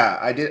 Yeah,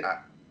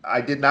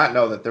 I did not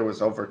know that there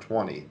was over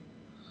 20.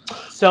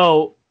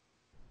 So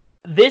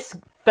this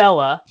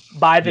fella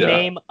by the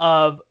name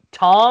of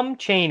Tom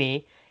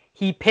Cheney,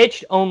 he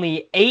pitched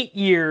only 8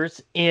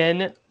 years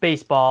in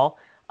baseball.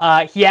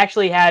 He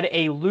actually had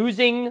a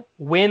losing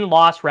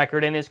win-loss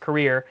record in his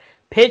career.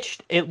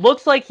 It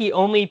looks like he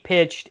only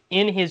pitched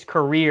in his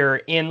career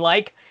in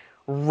like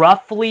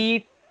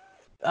roughly,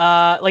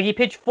 he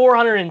pitched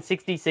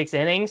 466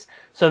 innings.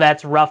 So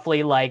that's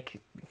roughly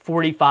like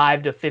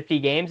 45 to 50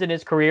 games in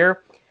his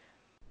career.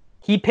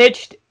 He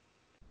pitched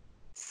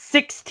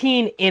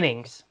 16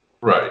 innings.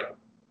 Right.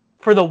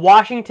 For the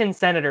Washington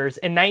Senators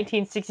in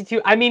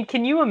 1962. I mean,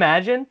 can you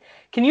imagine?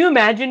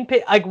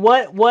 Like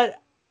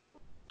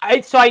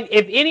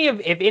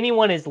if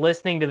anyone is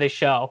listening to this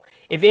show,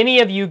 if any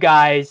of you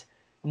guys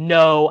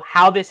know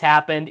how this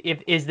happened,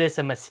 is this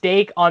a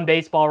mistake on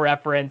Baseball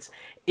Reference,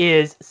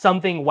 is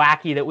something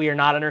wacky that we are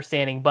not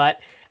understanding, but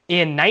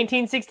in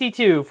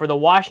 1962 for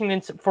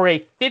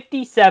a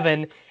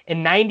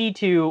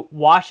 57-92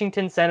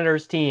 Washington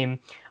Senators team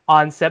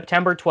on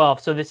September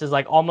 12th, so this is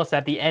like almost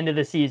at the end of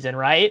the season,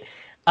 right?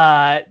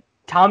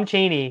 Tom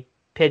Cheney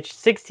pitched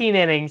 16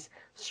 innings,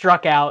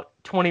 struck out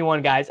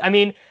 21 guys. I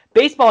mean,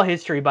 baseball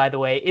history, by the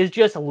way, is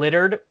just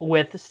littered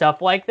with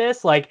stuff like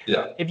this.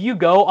 If you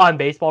go on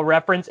Baseball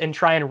Reference and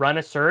try and run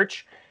a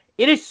search,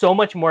 it is so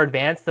much more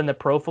advanced than the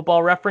Pro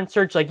Football Reference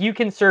search. Like, you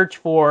can search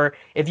for,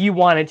 if you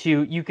wanted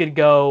to, you could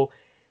go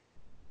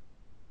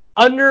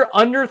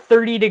under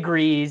 30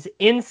 degrees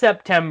in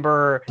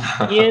September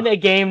in a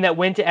game that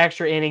went to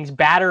extra innings.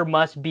 Batter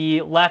must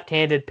be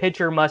left-handed,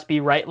 pitcher must be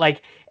right.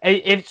 Like,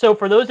 so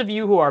for those of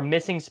you who are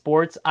missing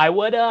sports, I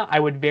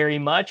would very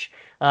much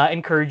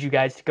encourage you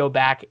guys to go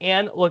back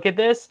and look at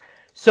this.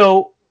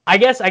 So I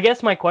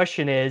guess my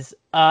question is,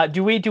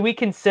 do we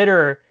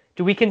consider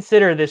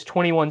this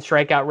 21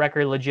 strikeout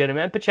record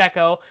legitimate,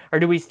 Pacheco, or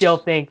do we still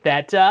think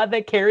that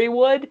Kerry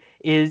Wood,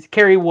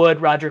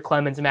 Roger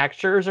Clemens, Max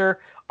Scherzer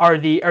are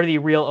the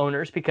real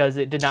owners because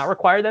it did not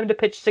require them to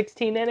pitch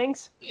 16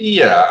 innings?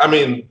 Yeah, I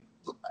mean,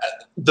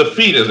 the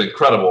feat is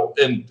incredible,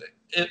 and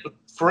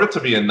for it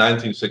to be in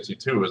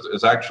 1962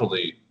 is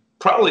actually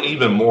probably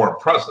even more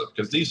impressive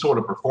because these sort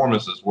of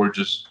performances were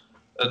just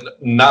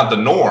not the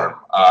norm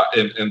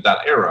in that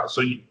era.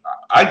 So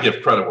I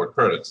give credit where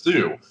credit's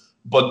due,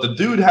 but the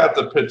dude had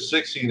to pitch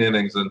 16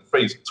 innings and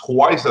face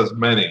twice as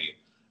many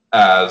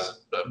as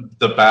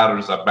the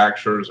batters that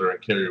Max Scherzer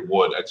and Kerry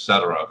Wood,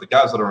 etc., the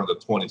guys that are in the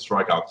 20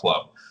 strikeout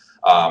club,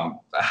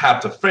 had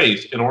to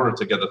face in order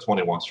to get the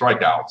 21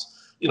 strikeouts.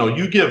 You know,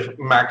 you give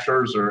Max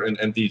Scherzer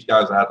and these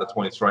guys that had the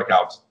 20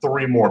 strikeouts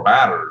 3 more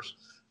batters,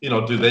 you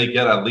know, do they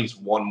get at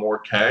least 1 more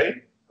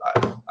K?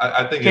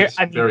 I think it's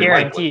very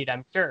guaranteed. likely.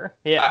 I'm sure.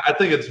 Yeah, I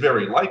think it's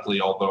very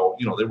likely. Although,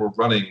 you know, they were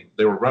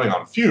running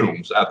on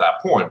fumes at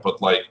that point.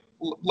 But like,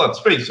 let's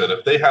face it,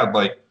 if they had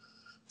like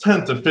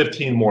 10 to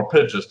 15 more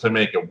pitches to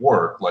make it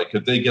work, like,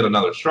 could they get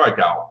another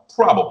strikeout?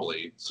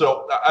 Probably.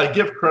 So I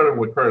give credit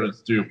where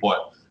credit's due,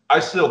 but I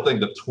still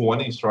think the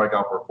 20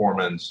 strikeout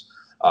performance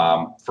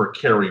for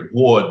Kerry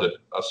Wood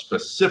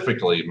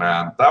specifically,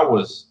 man, that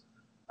was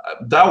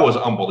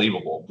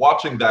unbelievable.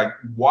 Watching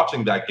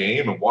that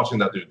game and watching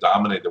that dude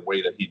dominate the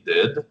way that he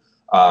did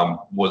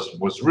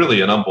was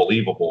really an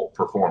unbelievable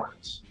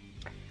performance.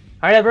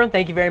 All right, everyone,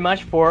 thank you very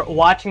much for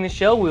watching the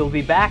show. We will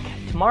be back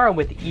tomorrow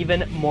with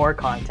even more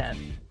content.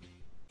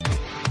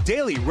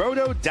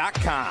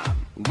 DailyRoto.com.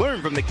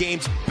 Learn from the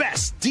game's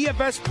best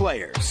DFS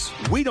players.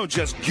 We don't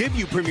just give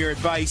you premier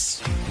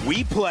advice,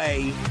 we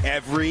play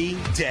every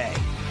day.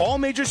 All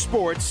major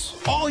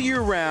sports, all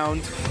year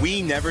round,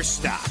 we never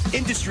stop.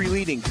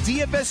 Industry-leading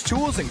DFS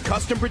tools and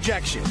custom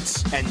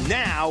projections. And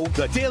now,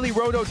 the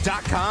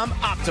DailyRoto.com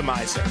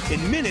Optimizer.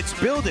 In minutes,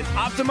 build and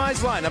optimize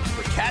lineups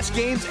for cash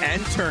games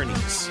and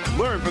tourneys.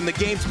 Learn from the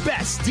game's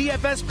best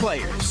DFS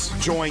players.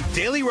 Join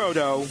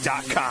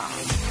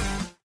DailyRoto.com.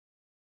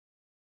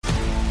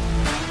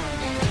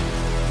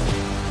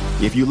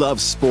 If you love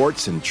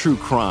sports and true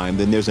crime,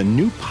 then there's a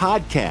new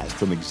podcast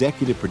from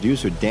executive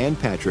producer Dan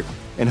Patrick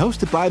and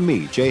hosted by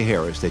me, Jay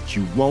Harris, that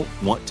you won't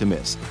want to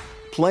miss.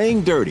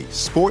 Playing Dirty: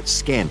 Sports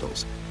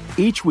Scandals.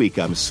 Each week,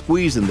 I'm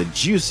squeezing the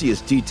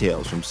juiciest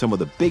details from some of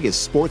the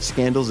biggest sports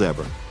scandals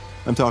ever.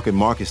 I'm talking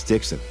Marcus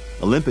Dixon,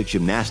 Olympic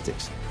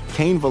gymnastics,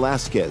 Cain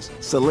Velasquez,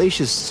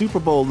 salacious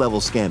Super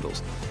Bowl-level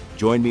scandals.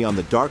 Join me on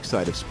the dark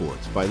side of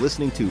sports by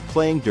listening to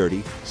Playing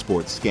Dirty: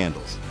 Sports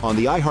Scandals on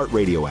the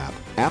iHeartRadio app,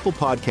 Apple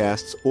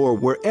Podcasts, or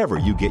wherever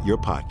you get your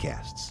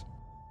podcasts.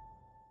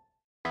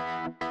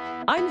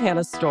 I'm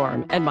Hannah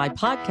Storm, and my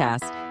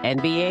podcast,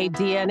 NBA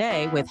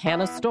DNA with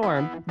Hannah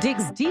Storm,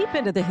 digs deep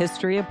into the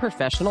history of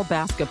professional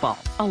basketball,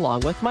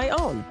 along with my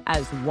own,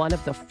 as one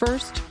of the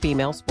first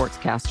female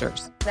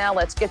sportscasters. Now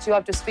let's get you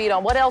up to speed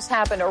on what else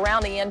happened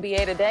around the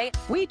NBA today.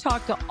 We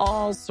talked to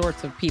all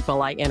sorts of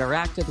people I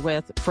interacted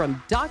with,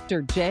 from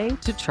Dr. J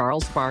to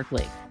Charles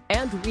Barkley,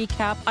 and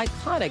recap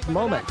iconic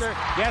moments.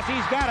 Yes,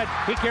 he's got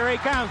it. Here he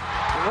comes.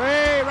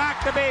 Way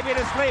rock the baby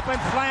to sleep and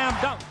slam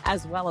dunk.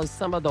 As well as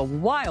some of the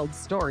wild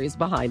stories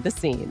behind the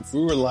scenes.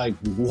 We were like,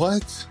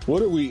 what?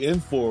 What are we in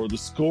for? The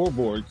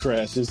scoreboard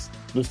crashes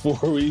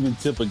before we even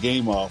tip a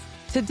game off.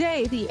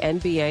 Today, the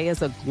NBA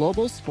is a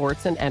global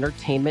sports and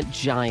entertainment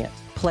giant.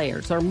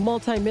 Players are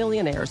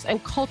multimillionaires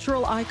and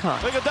cultural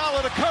icons.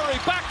 Iguodala to Curry,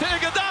 back to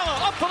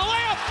Iguodala, up for the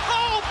layup.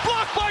 Oh,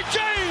 blocked by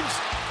James.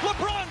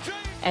 LeBron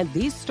James. And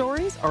these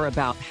stories are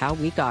about how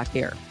we got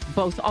here,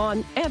 both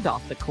on and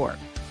off the court.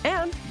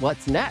 And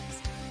what's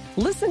next?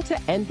 Listen to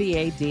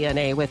NBA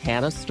DNA with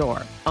Hannah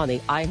Storm on the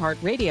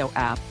iHeartRadio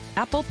app,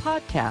 Apple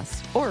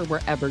Podcasts, or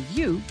wherever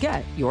you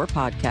get your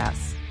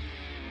podcasts.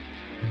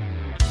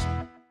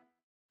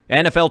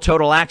 NFL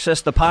Total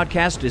Access, the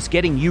podcast, is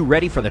getting you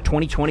ready for the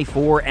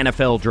 2024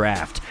 NFL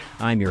Draft.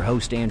 I'm your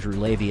host, Andrew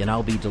Levy, and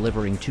I'll be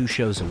delivering 2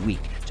 shows a week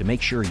to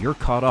make sure you're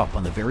caught up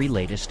on the very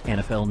latest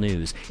NFL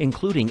news,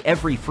 including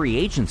every free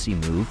agency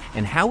move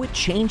and how it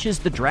changes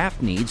the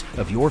draft needs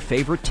of your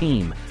favorite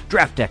team.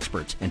 Draft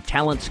experts and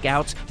talent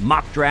scouts,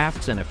 mock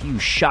drafts, and a few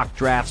shock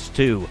drafts,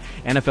 too.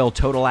 NFL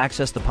Total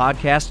Access, the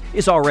podcast,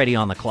 is already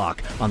on the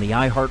clock on the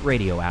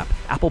iHeartRadio app,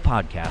 Apple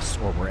Podcasts,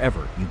 or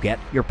wherever you get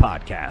your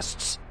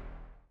podcasts.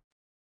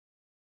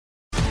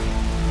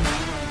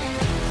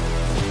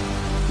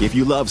 If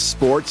you love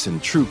sports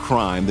and true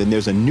crime, then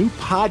there's a new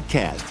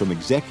podcast from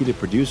executive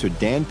producer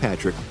Dan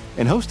Patrick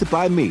and hosted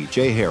by me,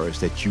 Jay Harris,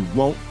 that you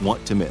won't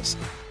want to miss.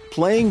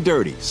 Playing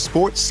Dirty: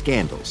 Sports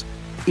Scandals.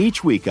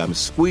 Each week, I'm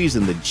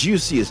squeezing the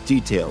juiciest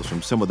details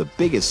from some of the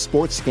biggest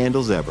sports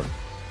scandals ever.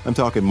 I'm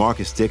talking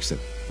Marcus Dixon,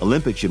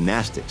 Olympic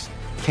gymnastics,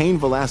 Cain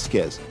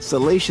Velasquez,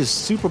 salacious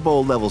Super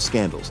Bowl-level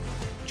scandals.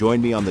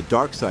 Join me on the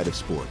dark side of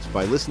sports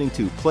by listening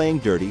to Playing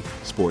Dirty: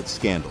 Sports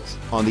Scandals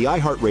on the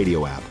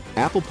iHeartRadio app,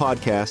 Apple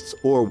Podcasts,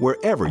 or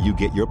wherever you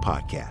get your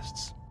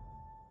podcasts.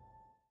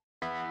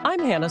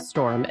 I'm Hannah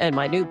Storm, and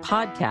my new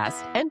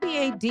podcast,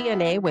 NBA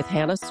DNA with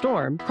Hannah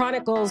Storm,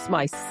 chronicles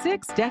my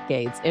 6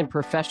 decades in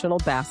professional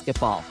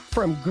basketball.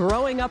 From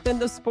growing up in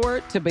the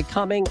sport to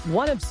becoming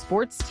one of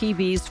sports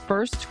TV's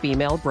first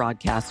female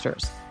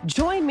broadcasters.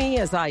 Join me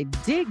as I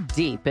dig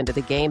deep into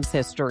the game's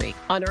history,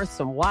 unearth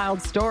some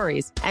wild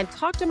stories, and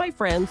talk to my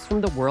friends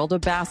from the world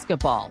of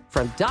basketball,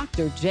 from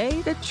Dr.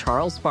 J to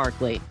Charles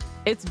Barkley.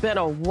 It's been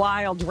a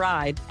wild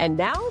ride, and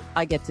now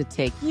I get to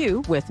take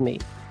you with me.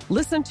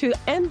 Listen to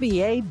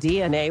NBA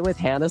DNA with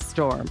Hannah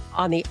Storm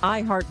on the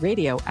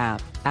iHeartRadio app,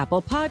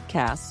 Apple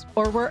Podcasts,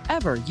 or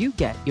wherever you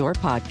get your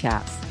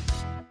podcasts.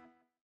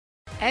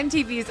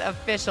 MTV's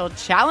official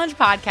Challenge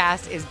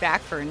podcast is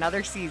back for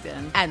another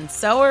season. And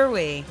so are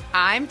we.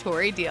 I'm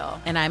Tori Deal.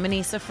 And I'm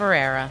Anissa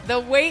Ferreira. The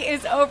wait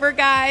is over,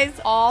 guys.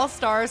 All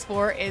Stars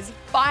 4 is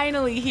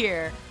finally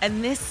here.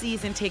 And this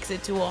season takes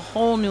it to a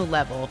whole new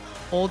level.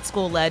 Old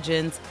school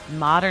legends,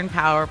 modern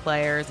power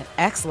players, and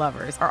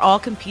ex-lovers are all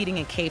competing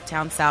in Cape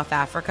Town, South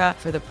Africa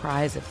for the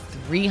prize of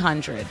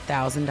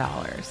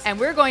 $300,000. And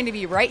we're going to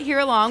be right here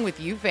along with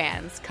you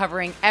fans,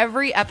 covering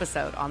every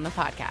episode on the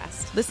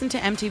podcast. Listen to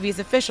MTV's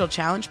official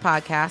Challenge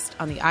podcast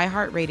on the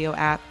iHeartRadio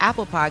app,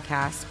 Apple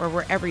Podcasts, or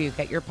wherever you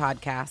get your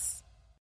podcasts.